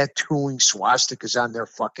tattooing swastikas on their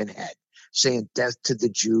fucking head, saying death to the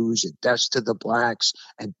Jews and death to the blacks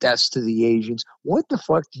and death to the Asians? What the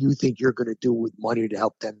fuck do you think you're going to do with money to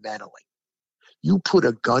help them mentally? You put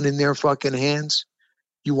a gun in their fucking hands,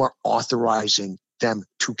 you are authorizing them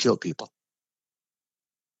to kill people.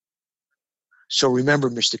 So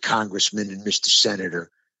remember, Mr. Congressman and Mr.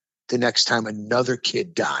 Senator, the next time another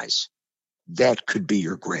kid dies, that could be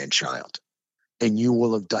your grandchild. And you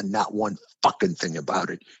will have done not one fucking thing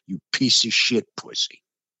about it, you piece of shit pussy.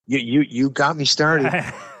 You got me started.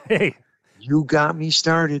 Hey. You got me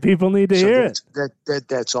started. People need to hear it.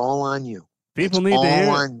 That's all on you. People need to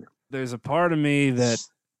hear it. There's a part of me that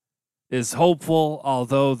is hopeful,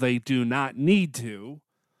 although they do not need to.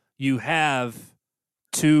 you have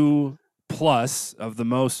 2+ of the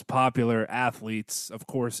most popular athletes, of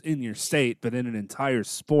course, in your state, but in an entire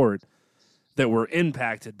sport that were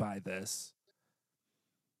impacted by this.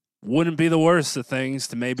 Wouldn't be the worst of things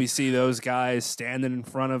to maybe see those guys standing in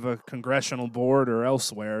front of a congressional board or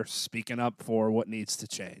elsewhere speaking up for what needs to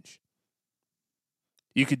change.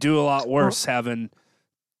 You could do a lot worse having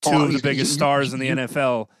two of the biggest stars in the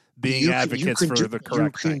NFL being advocates for the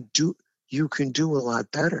correct thing. You can do a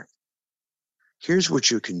lot better. Here's what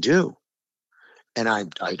you can do. And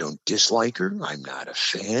I don't dislike her. I'm not a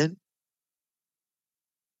fan.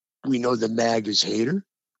 We know the MAGAs hate her,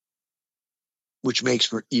 which makes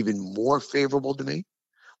her even more favorable to me,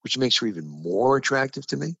 which makes her even more attractive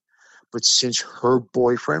to me. But since her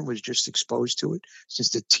boyfriend was just exposed to it, since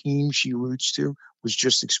the team she roots to was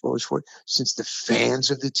just exposed for it, since the fans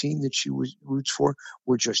of the team that she roots for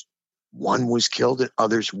were just, one was killed and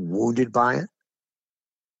others wounded by it.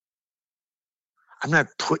 I'm not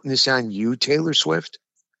putting this on you, Taylor Swift,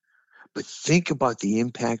 but think about the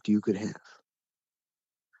impact you could have.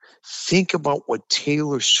 Think about what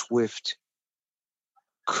Taylor Swift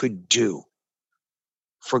could do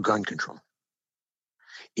for gun control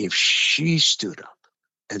if she stood up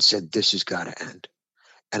and said, this has got to end.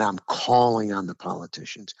 And I'm calling on the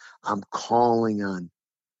politicians. I'm calling on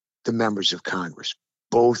the members of Congress,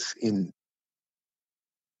 both in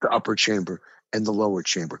the upper chamber and the lower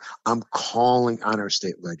chamber. I'm calling on our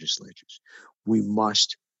state legislatures. We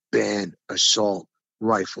must ban assault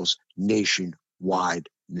rifles nationwide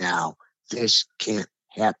now. This can't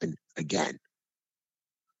happen again.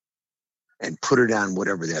 And put it on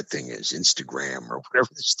whatever that thing is, Instagram or whatever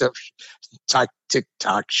the stuff,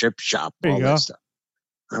 TikTok, Ship Shop, all that stuff.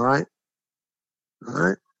 All right? All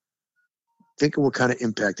right? Think of what kind of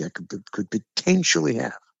impact that could potentially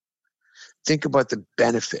have. Think about the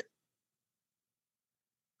benefit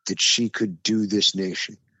that she could do this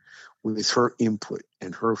nation with her input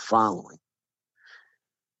and her following.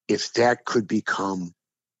 If that could become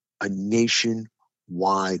a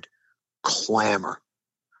nationwide clamor,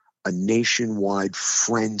 a nationwide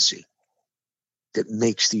frenzy that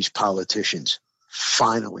makes these politicians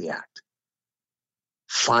finally act.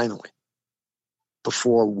 Finally.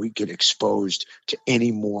 Before we get exposed to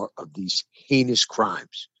any more of these heinous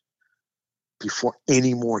crimes. Before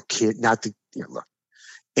any more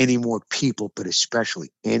any more people, but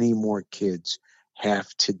especially any more kids have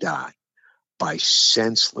to die by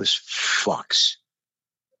senseless fucks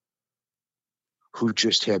who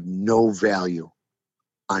just have no value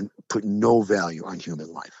put no value on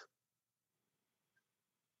human life.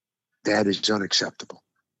 That is unacceptable.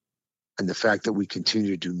 And the fact that we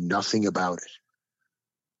continue to do nothing about it,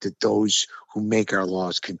 that those who make our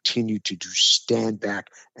laws continue to stand back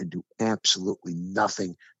and do absolutely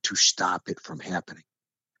nothing to stop it from happening.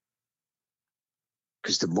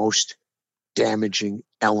 Because the most damaging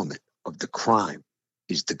element of the crime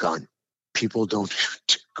is the gun.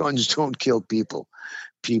 Guns don't kill people.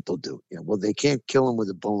 People do. Yeah, well, they can't kill them with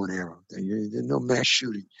a bow and arrow. There's no mass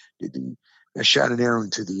shooting. I shot an arrow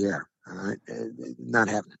into the air. All right, not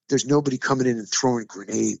happening. There's nobody coming in and throwing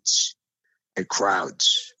grenades at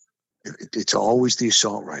crowds. It's always the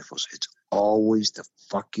assault rifles. It's always the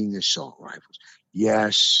fucking assault rifles.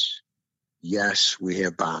 Yes, we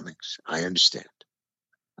have bombings. I understand.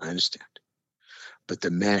 But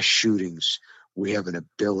the mass shootings, we have an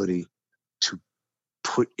ability to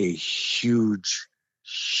put a huge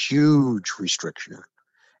restriction on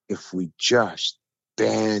if we just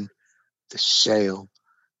ban the sale,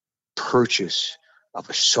 purchase of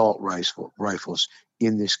assault rifles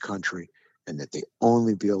in this country, and that they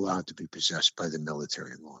only be allowed to be possessed by the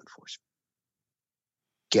military and law enforcement.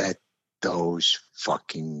 Get those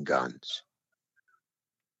fucking guns.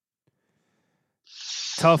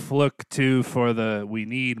 Tough look, too, for we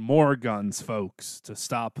need more guns, folks, to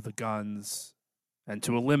stop the guns and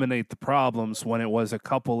to eliminate the problems when it was a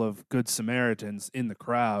couple of good Samaritans in the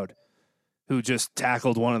crowd who just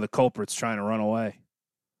tackled one of the culprits trying to run away.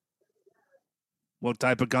 What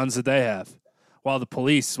type of guns did they have? While the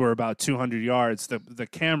police were about 200 yards, the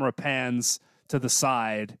camera pans to the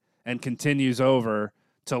side and continues over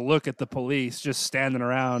to look at the police just standing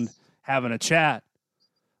around having a chat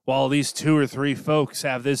while these 2 or 3 folks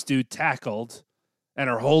have this dude tackled and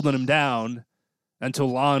are holding him down until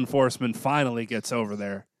law enforcement finally gets over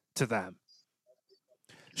there to them.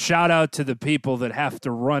 Shout out to the people that have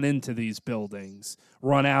to run into these buildings,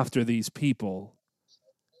 run after these people,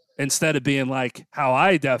 instead of being like how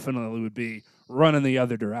I definitely would be, running the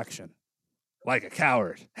other direction. Like a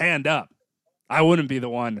coward. Hand up. I wouldn't be the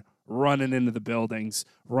one running into the buildings,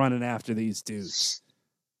 running after these dudes.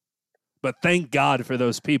 But thank God for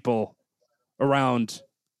those people around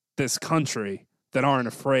this country that aren't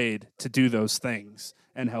afraid to do those things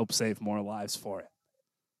and help save more lives for it.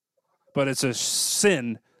 But it's a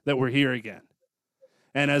sin that we're here again.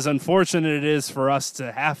 And as unfortunate it is for us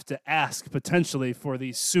to have to ask potentially for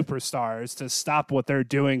these superstars to stop what they're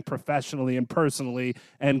doing professionally and personally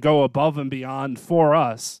and go above and beyond for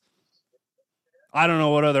us, I don't know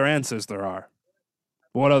what other answers there are,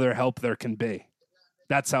 what other help there can be.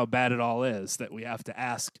 That's how bad it all is, that we have to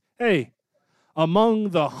ask, hey, among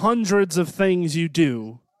the hundreds of things you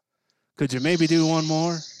do, could you maybe do one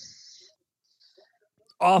more?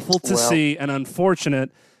 Awful to see and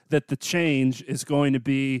unfortunate that the change is going to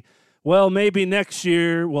be, well, maybe next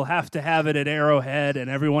year we'll have to have it at Arrowhead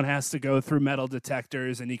and everyone has to go through metal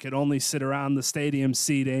detectors and you could only sit around the stadium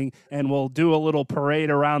seating and we'll do a little parade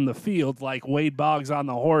around the field like Wade Boggs on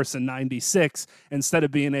the horse in 96 instead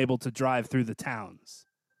of being able to drive through the towns.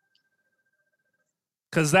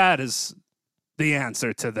 Because that is the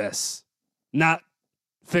answer to this, not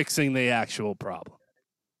fixing the actual problem.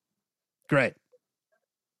 Great.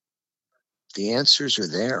 The answers are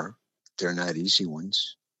there. They're not easy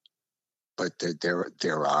ones, but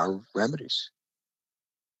there are remedies.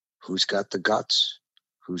 Who's got the guts?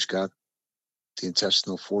 Who's got the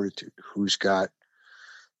intestinal fortitude? Who's got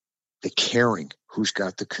the caring? Who's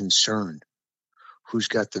got the concern? Who's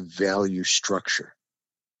got the value structure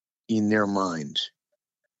in their minds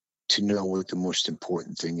to know what the most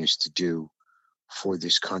important thing is to do for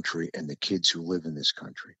this country and the kids who live in this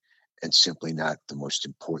country, and simply not the most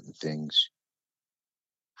important things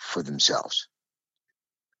for themselves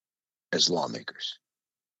as lawmakers?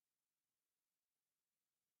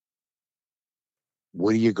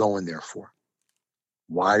 What are you going there for?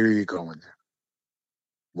 Why are you going there?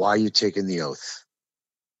 Why are you taking the oath?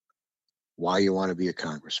 Why you want to be a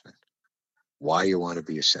congressman? Why you want to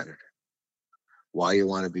be a senator? Why you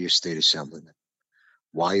want to be a state assemblyman?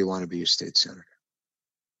 Why you want to be a state senator?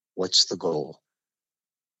 What's the goal?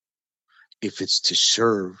 If it's to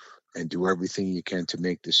serve and do everything you can to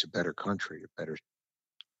make this a better country, a better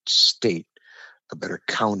state, a better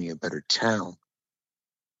county, a better town,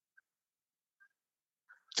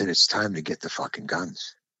 then it's time to get the fucking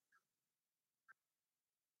guns.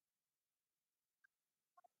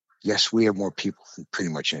 Yes, we have more people than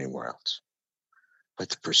pretty much anywhere else. But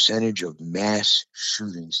the percentage of mass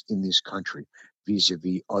shootings in this country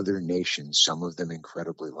vis-a-vis other nations, some of them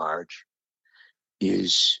incredibly large,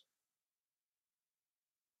 theirs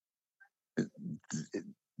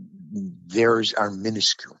are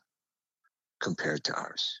minuscule compared to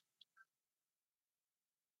ours.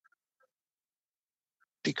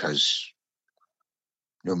 Because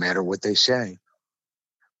no matter what they say,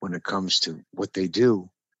 when it comes to what they do,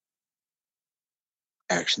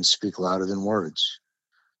 actions speak louder than words.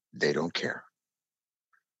 They don't care.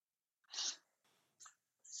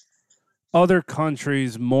 Other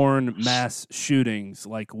countries mourn mass shootings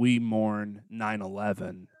like we mourn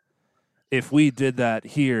 9/11. If we did that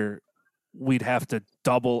here, we'd have to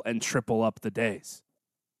double and triple up the days.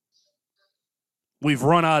 We've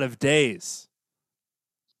run out of days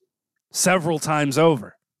several times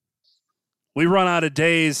over. We run out of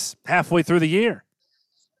days halfway through the year.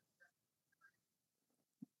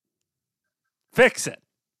 Fix it.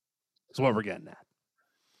 Is what we're getting at.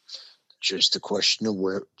 Just a question of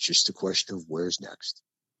where's next.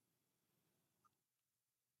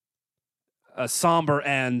 A somber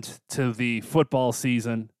end to the football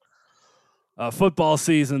season. A football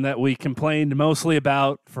season that we complained mostly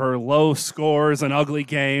about for low scores and ugly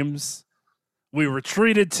games. We were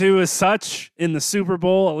treated to as such in the Super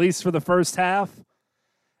Bowl, at least for the first half.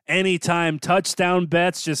 Anytime touchdown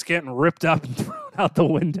bets just getting ripped up and thrown out the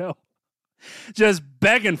window. Just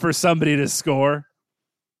begging for somebody to score.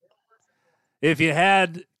 If you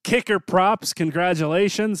had kicker props,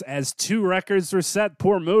 congratulations. As 2 records were set,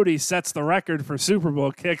 poor Moody sets the record for Super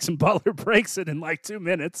Bowl kicks, and Butler breaks it in like 2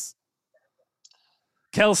 minutes.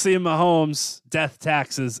 Kelsey and Mahomes, death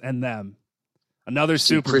taxes, and them. Another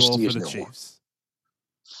Super Bowl for the Chiefs.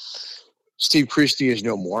 Steve Christie is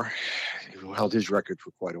no more. He held his record for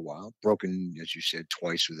quite a while. Broken, as you said,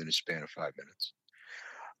 twice within a span of 5 minutes.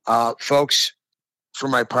 Folks, for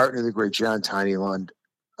my partner, the great John Tiny Lund,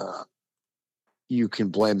 you can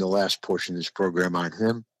blame the last portion of this program on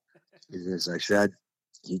him. As I said,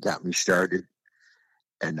 he got me started,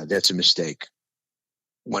 and that's a mistake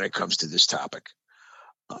when it comes to this topic.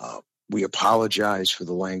 We apologize for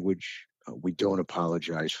the language. We don't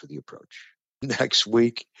apologize for the approach. Next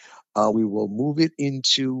week, we will move it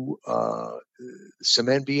into some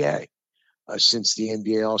NBA. Since the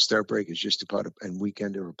NBA All-Star break is just about and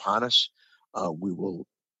weekend are upon us, we will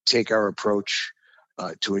take our approach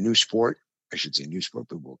to a new sport. I should say new sport,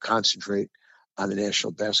 but we'll concentrate on the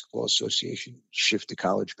National Basketball Association, shift to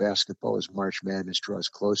college basketball as March Madness draws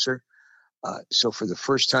closer. So for the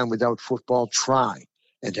first time without football, try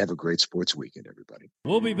and have a great sports weekend, everybody.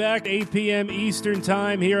 We'll be back 8 p.m. Eastern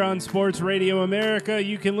Time here on Sports Radio America.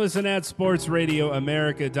 You can listen at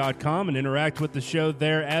sportsradioamerica.com and interact with the show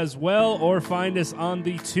there as well, or find us on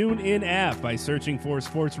the TuneIn app by searching for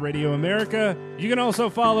Sports Radio America. You can also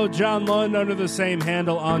follow John Lund under the same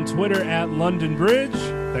handle on Twitter at London Bridge.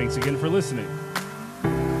 Thanks again for listening.